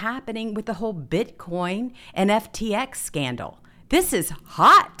what's happening with the whole Bitcoin and FTX scandal. This is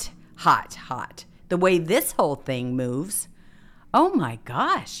hot. The way this whole thing moves. Oh my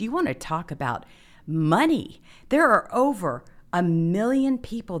gosh. You want to talk about money? There are over 1 million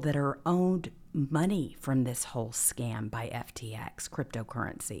people that are owed money from this whole scam by FTX,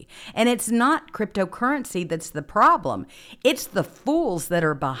 cryptocurrency. And it's not cryptocurrency that's the problem. It's the fools that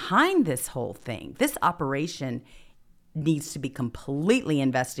are behind this whole thing. This operation needs to be completely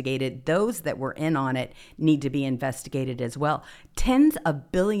investigated. Those that were in on it need to be investigated as well. Tens of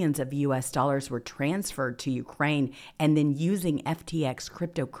billions of US dollars were transferred to Ukraine, and then using FTX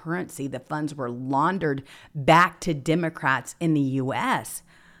cryptocurrency, the funds were laundered back to Democrats in the US.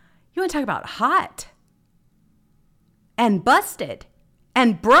 You want to talk about hot and busted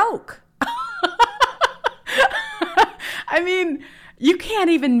and broke? I mean, you can't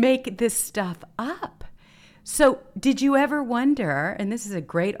even make this stuff up. So did you ever wonder, and this is a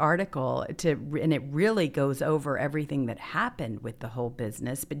great article, and it really goes over everything that happened with the whole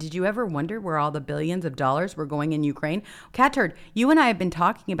business, but did you ever wonder where all the billions of dollars were going in Ukraine? Catturd, you and I have been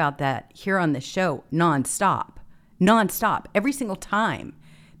talking about that here on the show nonstop, every single time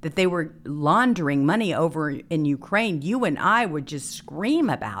that they were laundering money over in Ukraine. You and I would just scream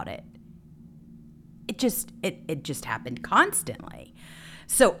about it. It just happened constantly.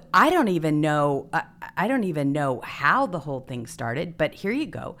 So I don't even know how the whole thing started, but here you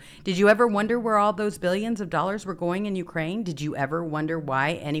go. Did you ever wonder where all those billions of dollars were going in Ukraine? Did you ever wonder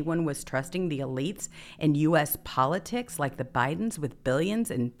why anyone was trusting the elites in U.S. politics like the Bidens with billions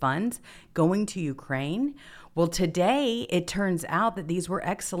in funds going to Ukraine? Well, today it turns out that these were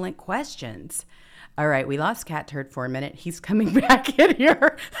excellent questions. All right, we lost Cat Turd for a minute. He's coming back in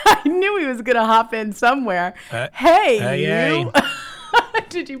here. I knew he was going to hop in somewhere. Hey, you.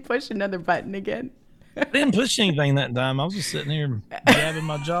 Did you push another button again? I didn't push anything that time. I was just sitting here jabbing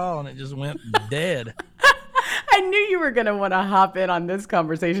my jaw, and it just went dead. I knew you were going to want to hop in on this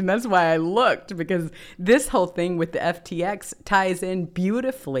conversation. That's why I looked, because this whole thing with the FTX ties in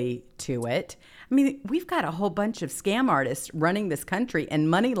beautifully to it. I mean, we've got a whole bunch of scam artists running this country and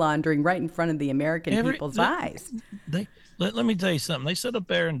money laundering right in front of the American people's eyes. Let me tell you something. They sit up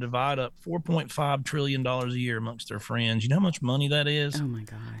there and divide up $4.5 trillion a year amongst their friends. You know how much money that is? Oh, my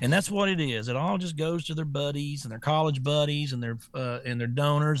gosh. And that's what it is. It all just goes to their buddies and their college buddies and their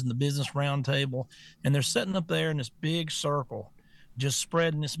donors and the business roundtable. And they're sitting up there in this big circle, just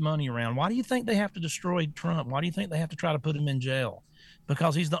spreading this money around. Why do you think they have to destroy Trump? Why do you think they have to try to put him in jail?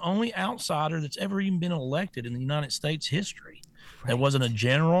 Because he's the only outsider that's ever even been elected in the United States history. Right. That wasn't a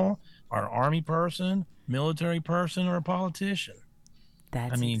general or an army person, military person, or a politician.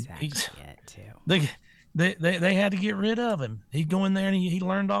 That's exactly it, too. They had to get rid of him. He'd go in there and he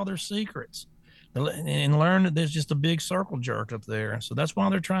learned all their secrets and learned that there's just a big circle jerk up there. So that's why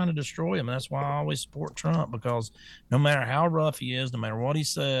they're trying to destroy him. That's why I always support Trump, because no matter how rough he is, no matter what he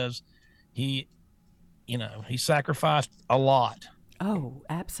says, he sacrificed a lot. Oh,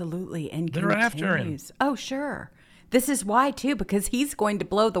 absolutely. And they're after him. Oh, sure. This is why, too, because he's going to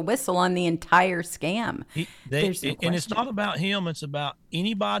blow the whistle on the entire scam. And it's not about him. It's about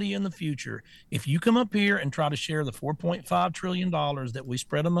anybody in the future. If you come up here and try to share the $4.5 trillion that we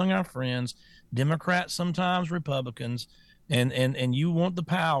spread among our friends, Democrats, sometimes Republicans, and you want the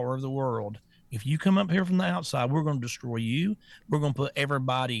power of the world, if you come up here from the outside, we're going to destroy you. We're going to put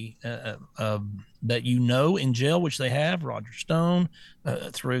everybody that you know in jail, which they have, Roger Stone,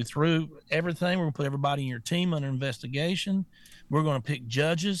 through everything. We're going to put everybody in your team under investigation. We're going to pick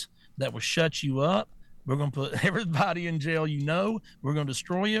judges that will shut you up. We're going to put everybody in jail you know. We're going to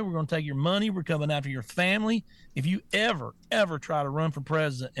destroy you. We're going to take your money. We're coming after your family. If you ever try to run for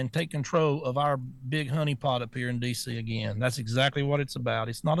president and take control of our big honeypot up here in D.C. again, that's exactly what it's about.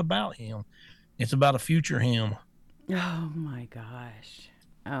 It's not about him. It's about a future him. Oh, my gosh.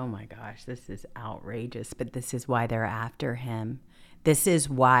 Oh, my gosh. This is outrageous. But this is why they're after him. This is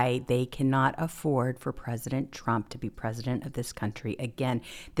why they cannot afford for President Trump to be president of this country again.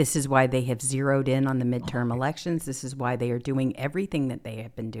 This is why they have zeroed in on the midterm elections. This is why they are doing everything that they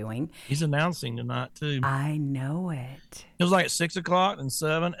have been doing. He's announcing tonight, too. I know it. It was like 6 o'clock and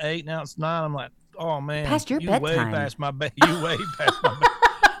 7, 8, now it's 9. I'm like, oh, man. Past your bedtime. You way past my bedtime.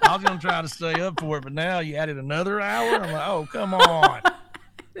 I was going to try to stay up for it, but now you added another hour. I'm like, oh, come on.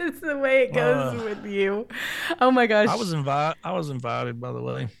 It's the way it goes with you. Oh, my gosh. I was invited, by the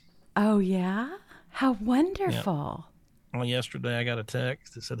way. Oh, yeah? How wonderful. Yeah. Well, yesterday I got a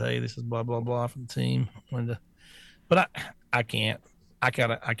text that said, hey, this is blah, blah, blah from the team. But I can't. I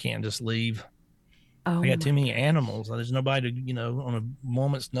can't just leave. Oh, I got too many animals. There's nobody to, on a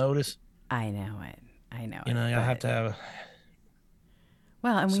moment's notice. I know it. I have to have a...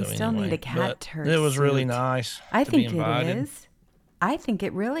 Well, and we still need a cat turd It was suit. Really nice. I think it is. I think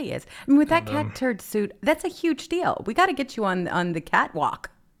it really is. I mean, with that cat turd suit, that's a huge deal. We got to get you on the catwalk.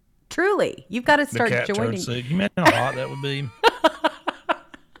 Truly, you've got to start cat joining. Turd suit. You imagine how hot that would be.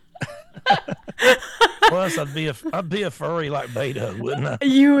 Plus, I'd be a furry like Beto, wouldn't I?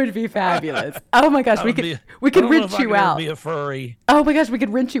 You would be fabulous. Oh my gosh, we could rinse you out. Be a furry. Oh my gosh, we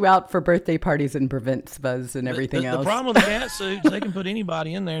could rinse you out for birthday parties and prevent spas and everything else. The problem with the cat suits, they can put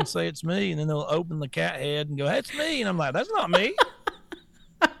anybody in there and say it's me, and then they'll open the cat head and go, "That's me," and I'm like, "That's not me.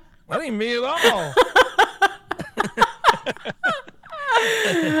 That ain't me at all."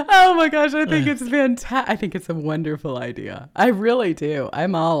 Oh my gosh, I think it's fantastic. I think it's a wonderful idea. I really do.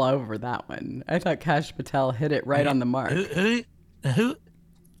 I'm all over that one. I thought Kash Patel hit it right on the mark.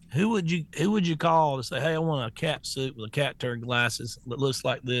 Who would you call to say, hey, I want a cat suit with a cat turd glasses that looks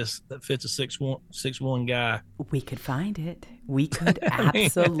like this, that fits a 6'1" guy? We could find it. We could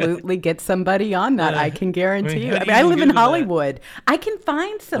absolutely get somebody on that. I can guarantee you. I live in Hollywood. I can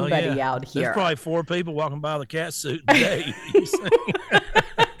find somebody out here. There's probably 4 people walking by with a cat suit today.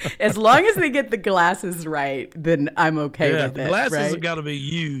 As long as they get the glasses right, then I'm okay with it. The glasses have got to be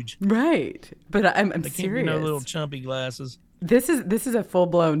huge. Right. But I'm serious. Can't be no little chumpy glasses. This is a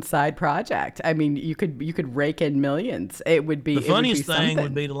full-blown side project. I mean, you could rake in millions. It would be the funniest thing something.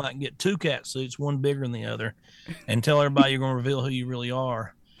 would be to like get 2 cat suits, one bigger than the other, and tell everybody you're going to reveal who you really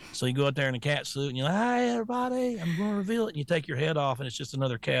are. So you go out there in a cat suit and you're like, "Hi, everybody, I'm going to reveal it." And you take your head off and it's just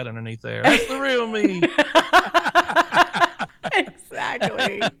another cat underneath there. That's the real me.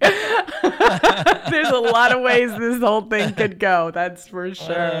 Exactly. There's a lot of ways this whole thing could go. That's for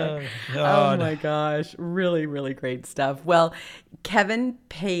sure. Oh my gosh. Really, really great stuff. Well, Kevin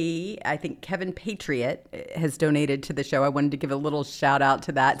Patriot has donated to the show. I wanted to give a little shout out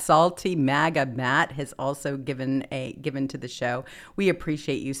to that. Salty MAGA Matt has also given to the show. We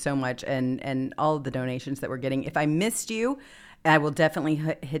appreciate you so much and all of the donations that we're getting. If I missed you, I will definitely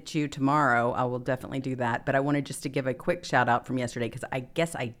hit you tomorrow. I will definitely do that. But I wanted just to give a quick shout out from yesterday because I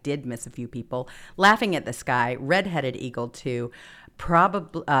guess I did miss a few people. Laughing at the Sky, Redheaded Eagle 2,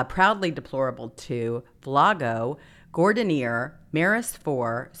 Proudly Deplorable 2, Vlogo, Gordonier, Maris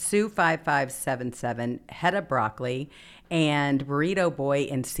 4, Sue 5577, Hedda Broccoli, and Burrito Boy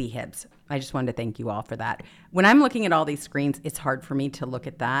and Sea Hibbs. I just wanted to thank you all for that. When I'm looking at all these screens, it's hard for me to look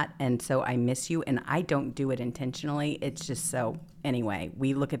at that. And so I miss you, and I don't do it intentionally. It's just so, anyway,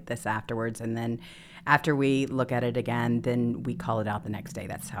 we look at this afterwards, and then after we look at it again, then we call it out the next day.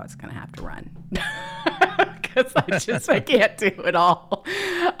 That's how it's going to have to run. Because I can't do it all.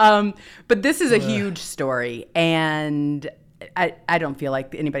 But this is a huge story, and I don't feel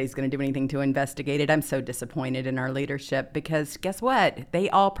like anybody's going to do anything to investigate it. I'm so disappointed in our leadership because guess what? They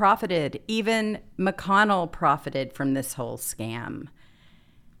all profited. Even McConnell profited from this whole scam.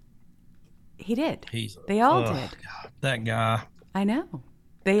 He did. They all did. God, that guy. I know.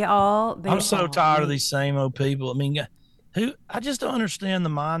 I'm so tired of these same old people. I mean, I just don't understand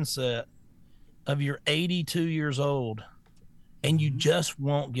the mindset of you're 82 years old and you just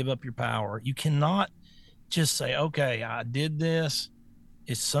won't give up your power. You cannot just say, okay, I did this.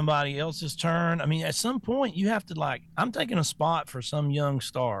 It's somebody else's turn. I mean, at some point you have to I'm taking a spot for some young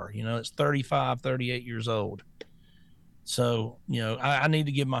star, it's 35, 38 years old. So, I need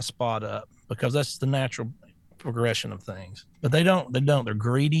to give my spot up because that's the natural progression of things, but they don't, they're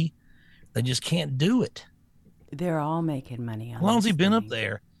greedy. They just can't do it. They're all making money. How long has he been up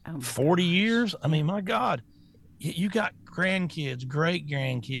there? 40 years. I mean, my God, you got grandkids, great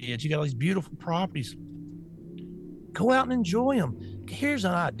grandkids. You got all these beautiful properties. Go out and enjoy them. Here's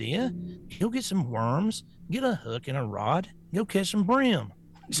an idea. Go get some worms, get a hook and a rod, go catch some brim.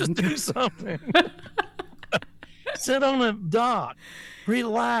 Just do something. Sit on a dock,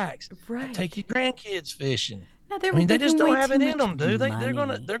 relax. Right. Take your grandkids fishing. No, they just don't have it in them, do they? They're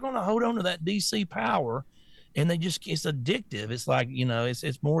gonna hold on to that DC power, and it's addictive. It's like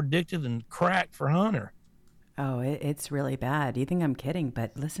it's more addictive than crack for Hunter. Oh, it's really bad. You think I'm kidding?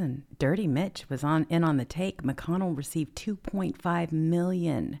 But listen, Dirty Mitch was on the take. McConnell received $2.5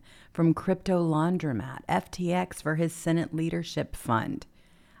 million from Crypto Laundromat, FTX, for his Senate Leadership Fund.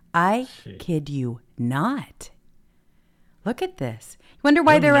 I kid you not. Look at this. You wonder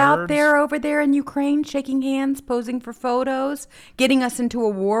why they're out there over there in Ukraine, shaking hands, posing for photos, getting us into a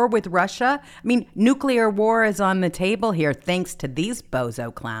war with Russia. I mean, nuclear war is on the table here, thanks to these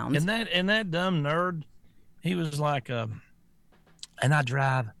bozo clowns. And that dumb nerd. He was like, and I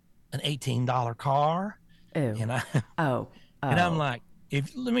drive an $18 car. Ew. And and I'm like,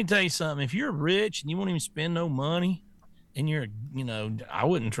 let me tell you something. If you're rich and you won't even spend no money, and I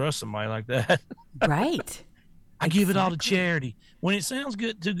wouldn't trust somebody like that. Right. I give it all to charity. When it sounds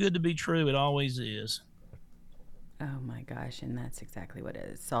too good to be true, it always is. Oh my gosh, and that's exactly what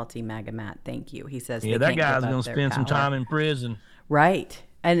it is. Salty MAGA Matt, thank you. He says, that guy's going to spend some time in prison. Right.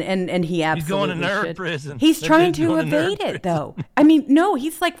 And he absolutely He's going to nerd should. prison. He's trying to evade it, though. I mean, no,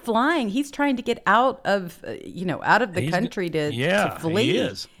 he's like flying. He's trying to get out of the country to flee. He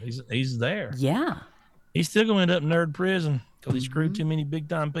is. He's there. Yeah. He's still going to end up in nerd prison because he screwed too many big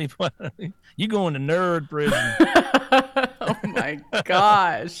time people. You going to nerd prison? Oh my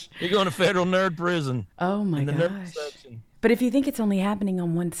gosh! You're going to federal nerd prison. Oh my gosh! But if you think it's only happening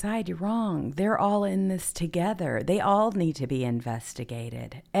on one side, you're wrong. They're all in this together. They all need to be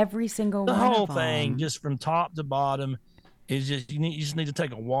investigated. Every single one of them. The whole thing, just from top to bottom, is just you just need to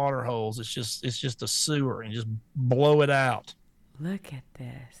take a water hose. It's just a sewer and just blow it out. Look at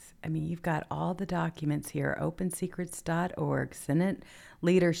this. I mean, you've got all the documents here. OpenSecrets.org, Senate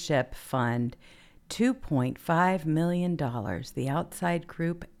Leadership Fund, $2.5 million. The outside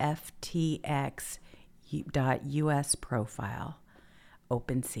group FTX.US profile.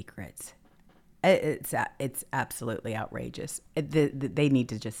 Open Secrets. It's absolutely outrageous. They need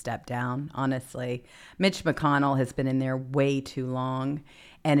to just step down, honestly. Mitch McConnell has been in there way too long,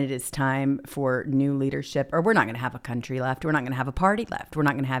 and it is time for new leadership, or we're not going to have a country left. We're not going to have a party left. We're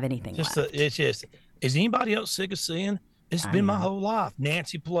not going to have anything left. It's just, is anybody else sick of seeing? It's been my whole life.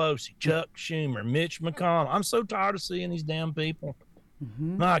 Nancy Pelosi, Chuck Schumer, Mitch McConnell. I'm so tired of seeing these damn people.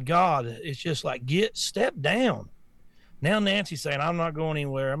 Mm-hmm. My God, it's just like, step down. Now Nancy's saying, I'm not going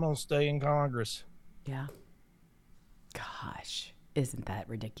anywhere. I'm going to stay in Congress. Yeah. Gosh, isn't that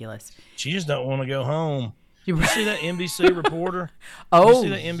ridiculous? She just don't want to go home. You see that NBC reporter? Oh, you see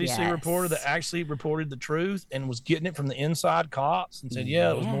that NBC reporter that actually reported the truth and was getting it from the inside cops and said,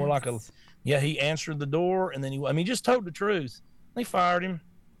 it was more like he answered the door and then he just told the truth. They fired him.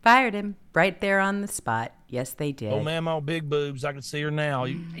 Fired him right there on the spot. Yes, they did. Oh, man, my big boobs. I can see her now.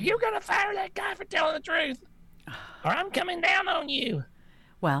 You're going to fire that guy for telling the truth. Or I'm coming down on you.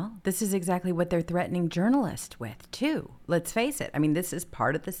 Well, this is exactly what they're threatening journalists with, too. Let's face it. I mean, this is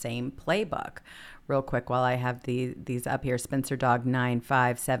part of the same playbook. Real quick, while I have these up here, Spencer Dog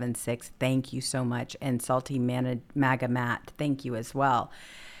 9576, thank you so much. And Salty MAGA Matt, thank you as well.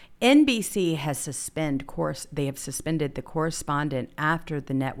 NBC has suspended the correspondent after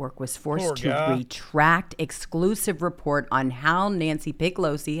the network was forced to retract exclusive report on how Nancy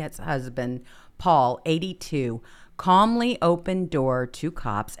Pelosi's husband, Paul, 82, calmly opened door to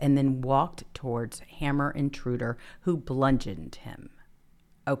cops and then walked towards Hammer intruder who bludgeoned him.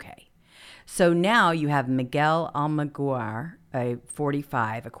 Okay. So now you have Miguel Almaguer, a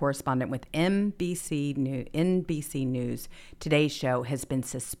 45, a correspondent with NBC News. Today's Show has been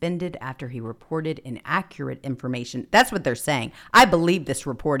suspended after he reported inaccurate information. That's what they're saying. I believe this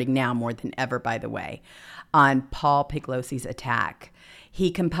reporting now more than ever, by the way, on Paul Pelosi's attack. He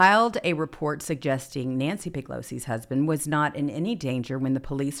compiled a report suggesting Nancy Pelosi's husband was not in any danger when the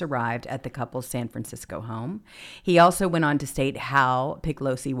police arrived at the couple's San Francisco home. He also went on to state how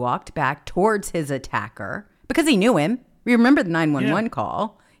Pelosi walked back towards his attacker because he knew him. Remember the 911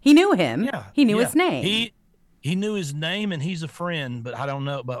 call? He knew him. Yeah. He knew his name. He knew his name and he's a friend, but I don't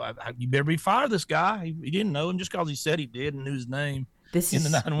know. But you better fire this guy. He didn't know him just because he said he did and knew his name. The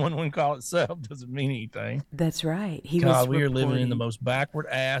 911 call itself doesn't mean anything. That's right. We are living in the most backward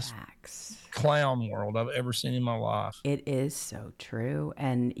ass clown world I've ever seen in my life. It is so true.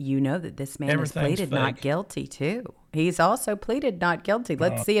 And you know that this man has pleaded not guilty, too. He's also pleaded not guilty.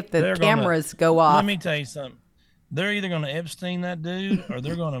 Let's see if the cameras go off. Let me tell you something. They're either going to Epstein that dude or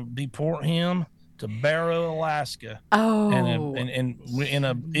they're going to deport him to Barrow, Alaska. Oh. And in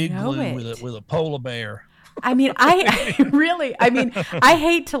a igloo with a polar bear. I mean, I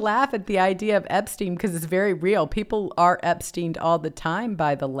hate to laugh at the idea of Epstein because it's very real. People are Epsteined all the time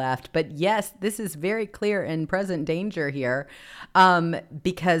by the left. But yes, this is very clear and present danger here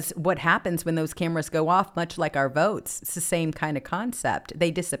because what happens when those cameras go off, much like our votes, it's the same kind of concept.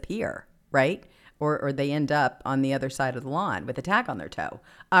 They disappear, right? Or they end up on the other side of the lawn with a tag on their toe.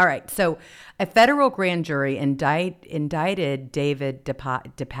 All right. So a federal grand jury indicted David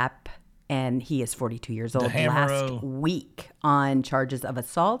DePape, and he is 42 years old, last week on charges of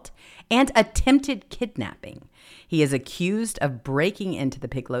assault and attempted kidnapping. He is accused of breaking into the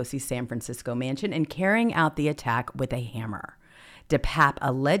Pelosi San Francisco mansion and carrying out the attack with a hammer. DePape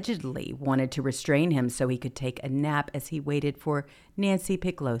allegedly wanted to restrain him so he could take a nap as he waited for Nancy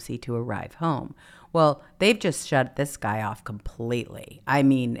Pelosi to arrive home. Well, they've just shut this guy off completely. I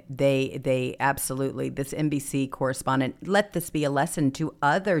mean, they absolutely, this NBC correspondent, let this be a lesson to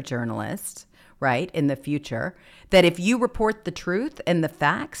other journalists, right, in the future, that if you report the truth and the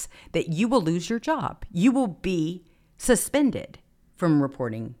facts, that you will lose your job. You will be suspended from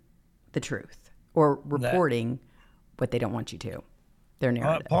reporting the truth or reporting what they don't want you to. Their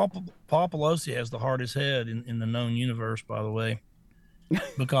narrative. Paul Pelosi has the hardest head in the known universe, by the way,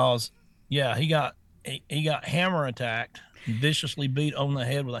 because he got hammer attacked, viciously beat on the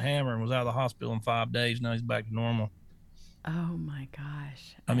head with a hammer, and was out of the hospital in 5 days. Now he's back to normal. Oh my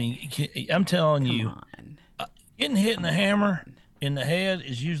gosh! I mean, I'm telling you, getting hit in the hammer in the head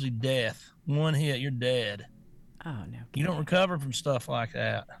is usually death. One hit, you're dead. Oh no! You don't recover from stuff like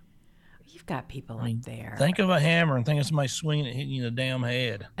that. You've got people up there. Think of a hammer and think of somebody swinging it, hitting you in the damn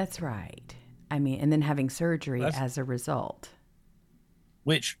head. That's right. I mean, and then having surgery as a result.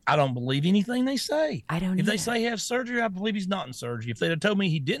 Which I don't believe anything they say. I don't. If they say he has surgery, I believe he's not in surgery. If they'd have told me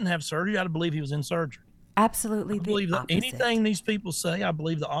he didn't have surgery, I'd believe he was in surgery. Absolutely, I believe that anything these people say, I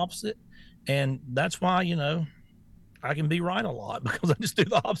believe the opposite, and that's why I can be right a lot because I just do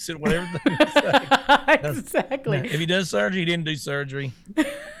the opposite of what everything they say. Exactly. If he does surgery, he didn't do surgery.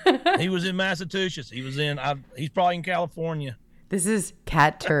 He was in Massachusetts. He's probably in California. This is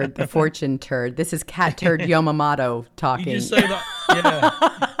Cat Turd, the fortune turd. This is Cat Turd Yamamoto talking. You just say that, yeah,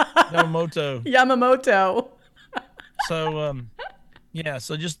 Yamamoto. So,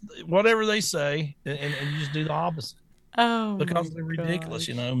 so just whatever they say, and you just do the opposite. Oh, because they're ridiculous.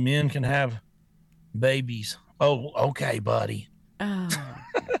 You know, men can have babies. Oh, okay, buddy. Oh,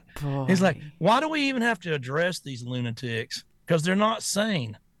 boy. He's like, why do we even have to address these lunatics? Because they're not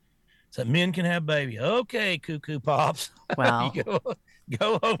sane. So men can have baby. Okay, cuckoo pops. Well,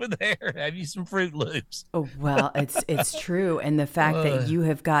 go over there, have you some Fruit Loops. Oh, well, it's true. And the fact that you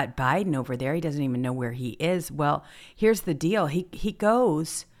have got Biden over there, he doesn't even know where he is. Well, here's the deal. He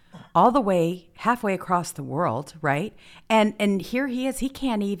goes all the way halfway across the world, right? And here he is. He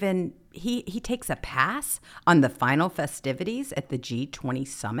can't even he takes a pass on the final festivities at the G20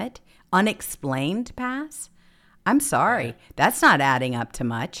 summit. Unexplained pass. I'm sorry. That's not adding up to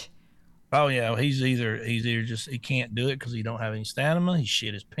much. Oh yeah, he's either just he can't do it because he don't have any stamina. He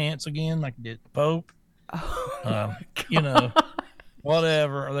shit his pants again like he did the Pope. You know,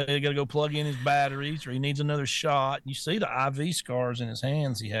 whatever. Or they got to go plug in his batteries, or he needs another shot. You see the IV scars in his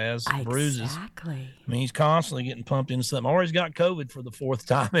hands. He has bruises. Exactly. I mean, he's constantly getting pumped into something. Or he's got COVID for the 4th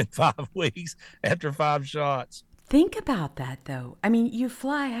time in 5 weeks after 5 shots. Think about that, though. I mean, you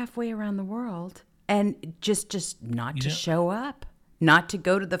fly halfway around the world and just not to show up. Not to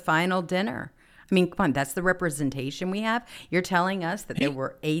go to the final dinner. I mean, come on, that's the representation we have. You're telling us that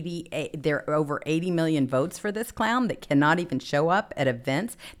there are over 80 million votes for this clown that cannot even show up at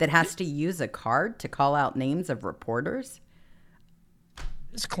events, that has to use a card to call out names of reporters?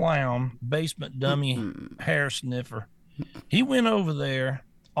 This clown, basement dummy, hair sniffer, he went over there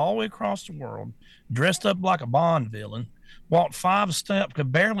all the way across the world, dressed up like a Bond villain, walked 5 steps,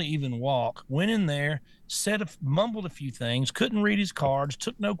 could barely even walk, went in there, mumbled a few things, couldn't read his cards,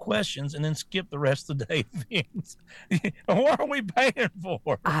 took no questions, and then skipped the rest of the day. What are we paying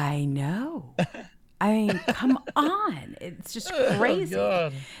for? I know. I mean, come on. It's just crazy. Oh,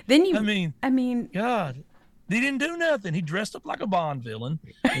 God. Then I mean, God. He didn't do nothing. He dressed up like a Bond villain,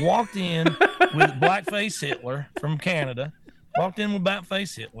 walked in with blackface Hitler from Canada, walked in with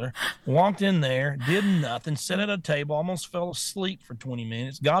blackface Hitler, walked in there, did nothing, sat at a table, almost fell asleep for 20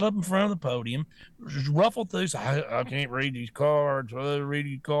 minutes, got up in front of the podium, just ruffled through, said, I can't read these cards.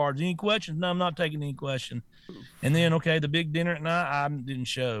 Any questions? No, I'm not taking any question. And then, okay, the big dinner at night, I didn't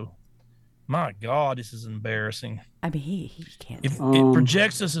show. My God, this is embarrassing. I mean, he can't. It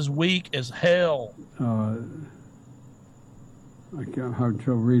projects us as weak as hell. I can't have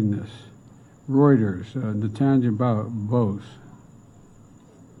trouble reading this. Reuters, Netanya Bose.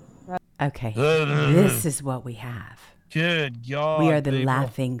 Okay, this is what we have. Good God. We are the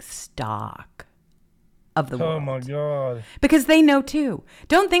laughing stock of the world. Oh, my God. Because they know, too.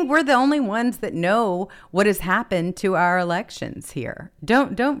 Don't think we're the only ones that know what has happened to our elections here.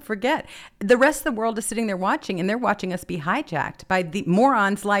 Don't forget. The rest of the world is sitting there watching, and they're watching us be hijacked by the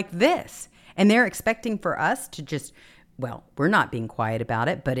morons like this. And they're expecting for us to just... Well, we're not being quiet about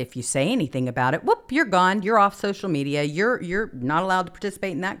it, but if you say anything about it, whoop, you're gone. You're off social media. You're not allowed to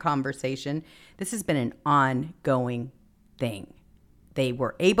participate in that conversation. This has been an ongoing thing. They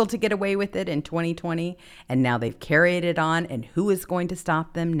were able to get away with it in 2020, and now they've carried it on. And who is going to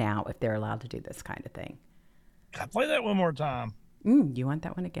stop them now if they're allowed to do this kind of thing? Can I play that one more time? You want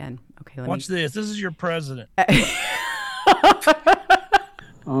that one again? Okay, Watch this. This is your president.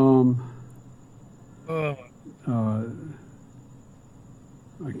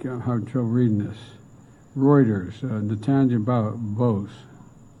 I can't have trouble reading this. Reuters, Netanya Bose.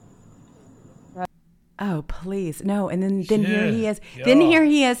 Oh, please. No. And then here he is. Yeah. Then here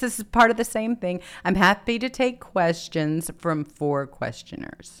he is. This is part of the same thing. I'm happy to take questions from 4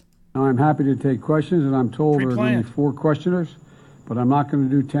 questioners. Now, I'm happy to take questions, and I'm told there are going to be 4 questioners, but I'm not going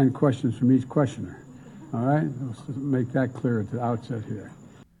to do 10 questions from each questioner. All right? Let's make that clear at the outset here.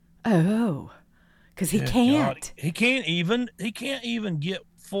 Oh, because he can't. God. He can't even get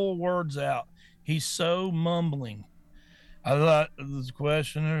full words out. He's so mumbling. I thought this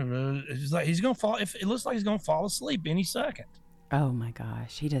questioner. It's like he's gonna fall. It looks like he's gonna fall asleep any second. Oh my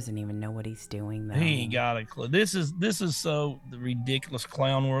gosh, he doesn't even know what he's doing though. He ain't got a clue. This is so the ridiculous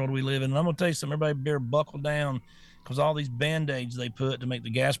clown world we live in. And I'm gonna tell you something. Everybody better buckle down, because all these band-aids they put to make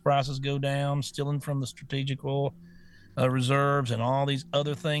the gas prices go down, stealing from the strategic oil reserves, and all these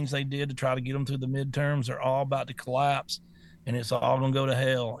other things they did to try to get them through the midterms are all about to collapse, and it's all going to go to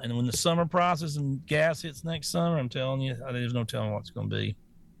hell. And when the summer prices and gas hits next summer, I'm telling you, there's no telling what it's going to be.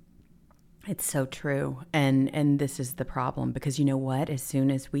 It's so true. And this is the problem, because you know what? As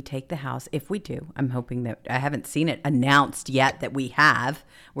soon as we take the House, if we do, I'm hoping that, I haven't seen it announced yet that we have.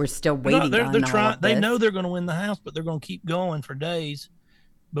 We're still waiting on all of this. They know they're going to win the House, but they're going to keep going for days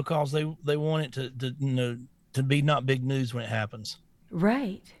because they want it to be not big news when it happens.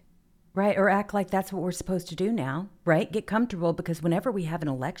 Right. Right. Or act like that's what we're supposed to do now, right? Get comfortable, because whenever we have an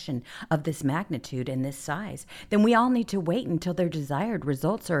election of this magnitude and this size, then we all need to wait until their desired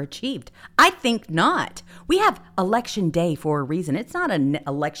results are achieved. I think not. We have election day for a reason. It's not an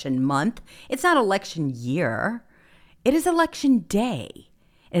election month. It's not election year. It is election day.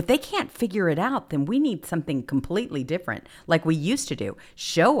 And if they can't figure it out, then we need something completely different, like we used to do.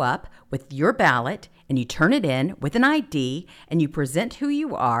 Show up with your ballot and you turn it in with an ID and you present who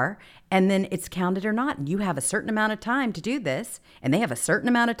you are, and then it's counted or not. And you have a certain amount of time to do this, and they have a certain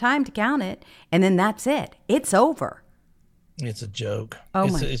amount of time to count it, and then that's it. It's over. It's a joke.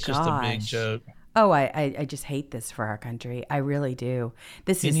 It's just a big joke. Oh, I just hate this for our country. I really do.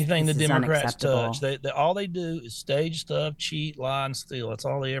 Anything the Democrats touch, all they do is stage stuff, cheat, lie, and steal. That's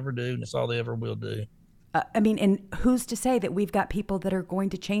all they ever do, and that's all they ever will do. And who's to say that we've got people that are going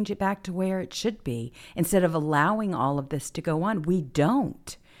to change it back to where it should be instead of allowing all of this to go on? We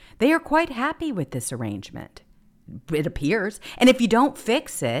don't. They are quite happy with this arrangement, it appears. And if you don't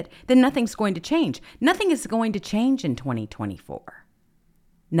fix it, then nothing's going to change. Nothing is going to change in 2024.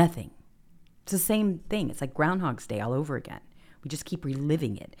 Nothing. It's the same thing. It's like Groundhog's Day all over again. We just keep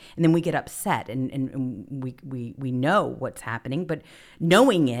reliving it. And then we get upset and we know what's happening, but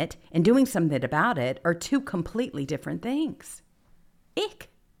knowing it and doing something about it are two completely different things. Ick.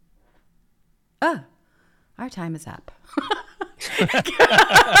 Our time is up.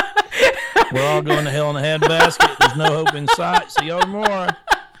 We're all going to hell in a handbasket. There's no hope in sight. See y'all tomorrow.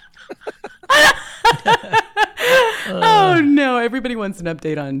 Oh no, everybody wants an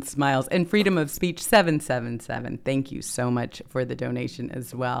update on Smiles and Freedom of Speech 777. Thank you so much for the donation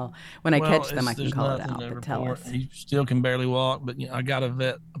as well. When I catch them, I can call it out. But tell us. He still can barely walk, but I got a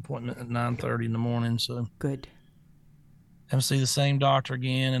vet appointment at 9:30 in the morning, so good. I'm see the same doctor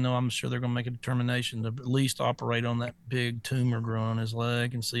again, and I'm sure they're going to make a determination to at least operate on that big tumor growing on his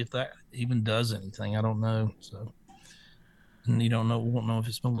leg and see if that even does anything. I don't know. So. And won't know if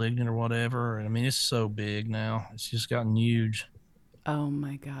it's malignant or whatever. I mean, it's so big now. It's just gotten huge. Oh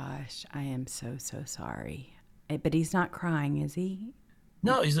my gosh. I am so sorry. But he's not crying, is he?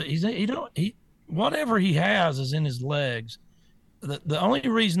 No, whatever he has is in his legs. The only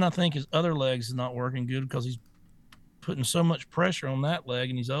reason I think his other legs is not working good because he's putting so much pressure on that leg,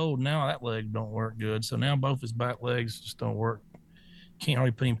 and he's old now. That leg don't work good. So now both his back legs just don't work. Can't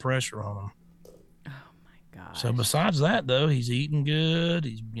hardly put any pressure on them. Gosh. So besides that, though, he's eating good.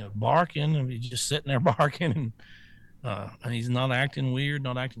 He's barking, and he's just sitting there barking, and he's not acting weird,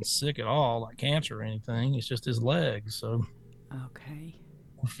 not acting sick at all, like cancer or anything. It's just his legs. So okay,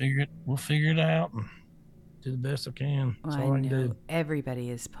 we'll figure it out and do the best I can. That's all I can do. Everybody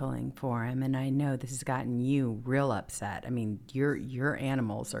is pulling for him, and I know this has gotten you real upset. I mean, your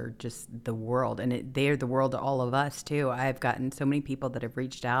animals are just the world, and they're the world to all of us too. I've gotten so many people that have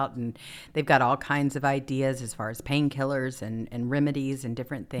reached out, and they've got all kinds of ideas as far as painkillers and remedies and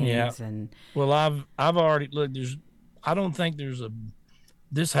different things. Yeah. And well, I've already looked. I don't think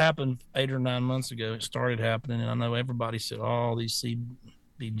this happened 8 or 9 months ago. It started happening, and I know everybody said, "Oh, these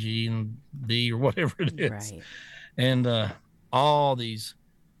CBG and D or whatever it is," right. And all these,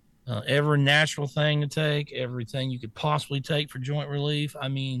 every natural thing to take, everything you could possibly take for joint relief. I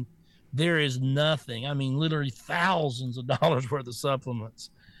mean, there is nothing. I mean, literally thousands of dollars worth of supplements.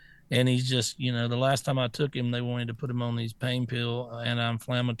 And he's just, the last time I took him, they wanted to put him on these pain pill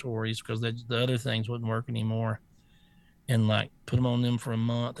anti-inflammatories because the other things wouldn't work anymore. And put him on them for a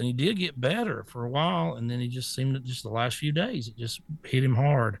month. And he did get better for a while. And then he just seemed to the last few days, it just hit him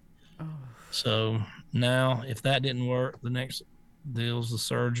hard. Oh. So now if that didn't work, the next deal's the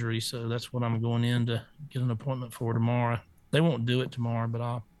surgery. So that's what I'm going in to get an appointment for tomorrow. They won't do it tomorrow, but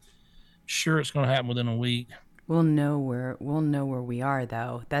I'm sure it's going to happen within a week. We'll know where we are,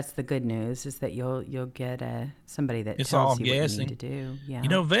 though. That's the good news, is that you'll get somebody that tells you what you need to do.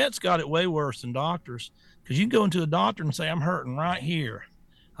 Yeah. Vets got it way worse than doctors, because you can go into a doctor and say, "I'm hurting right here.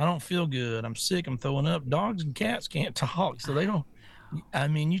 I don't feel good. I'm sick. I'm throwing up." Dogs and cats can't talk, so they don't. I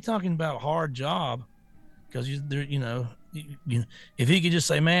mean, you're talking about a hard job, because if he could just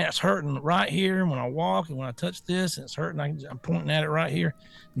say, "Man, it's hurting right here, and when I walk and when I touch this, and it's hurting, I'm pointing at it right here,"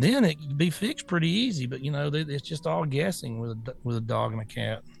 then it could be fixed pretty easy. But it's just all guessing with a dog and a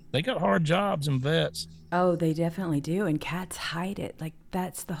cat. They got hard jobs and vets. Oh, they definitely do. And cats hide it. Like,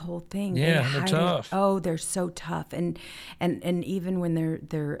 that's the whole thing. Yeah, they're tough. Oh, they're so tough. And even when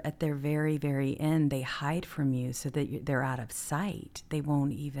they're at their very, very end, they hide from you so that they're out of sight. They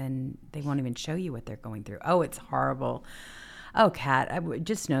won't even show you what they're going through. Oh, it's horrible. Oh, Kat, I would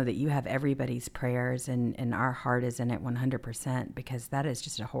just know that you have everybody's prayers, and our heart is in it 100%, because that is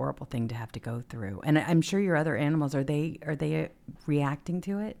just a horrible thing to have to go through. And I'm sure your other animals, are they reacting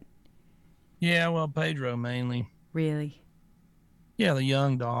to it? Yeah, well, Pedro mainly. Really? Yeah, the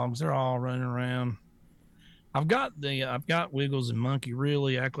young dogs, they're all running around. I've got Wiggles and Monkey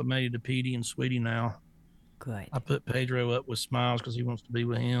really acclimated to Petey and Sweetie now. Good. I put Pedro up with Smiles because he wants to be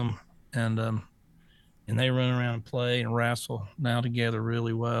with him, and they run around and play and wrestle now together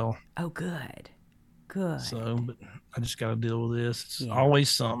really well. Oh, good. Good. So, but I just got to deal with this. It's always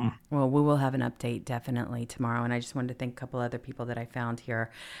something. Well, we will have an update definitely tomorrow. And I just wanted to thank a couple other people that I found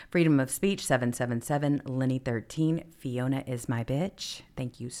here. Freedom of Speech 777, Lenny 13, Fiona is my bitch.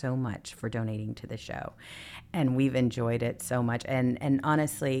 Thank you so much for donating to the show. And we've enjoyed it so much. And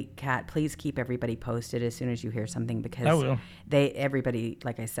honestly, Kat, please keep everybody posted as soon as you hear something, because I will. Everybody,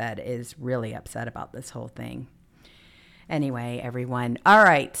 like I said, is really upset about this whole thing. Anyway, everyone. All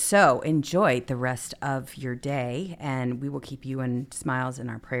right. So enjoy the rest of your day, and we will keep you in smiles in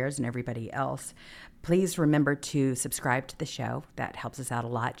our prayers and everybody else. Please remember to subscribe to the show. That helps us out a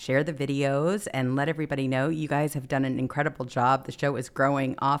lot. Share the videos and let everybody know. You guys have done an incredible job. The show is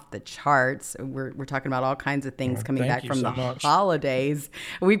growing off the charts. We're talking about all kinds of things coming back from the holidays.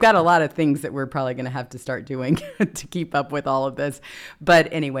 We've got a lot of things that we're probably going to have to start doing to keep up with all of this.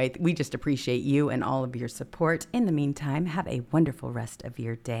 But anyway, we just appreciate you and all of your support. In the meantime, have a wonderful rest of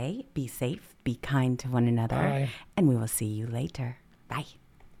your day. Be safe. Be kind to one another. Bye. And we will see you later. Bye.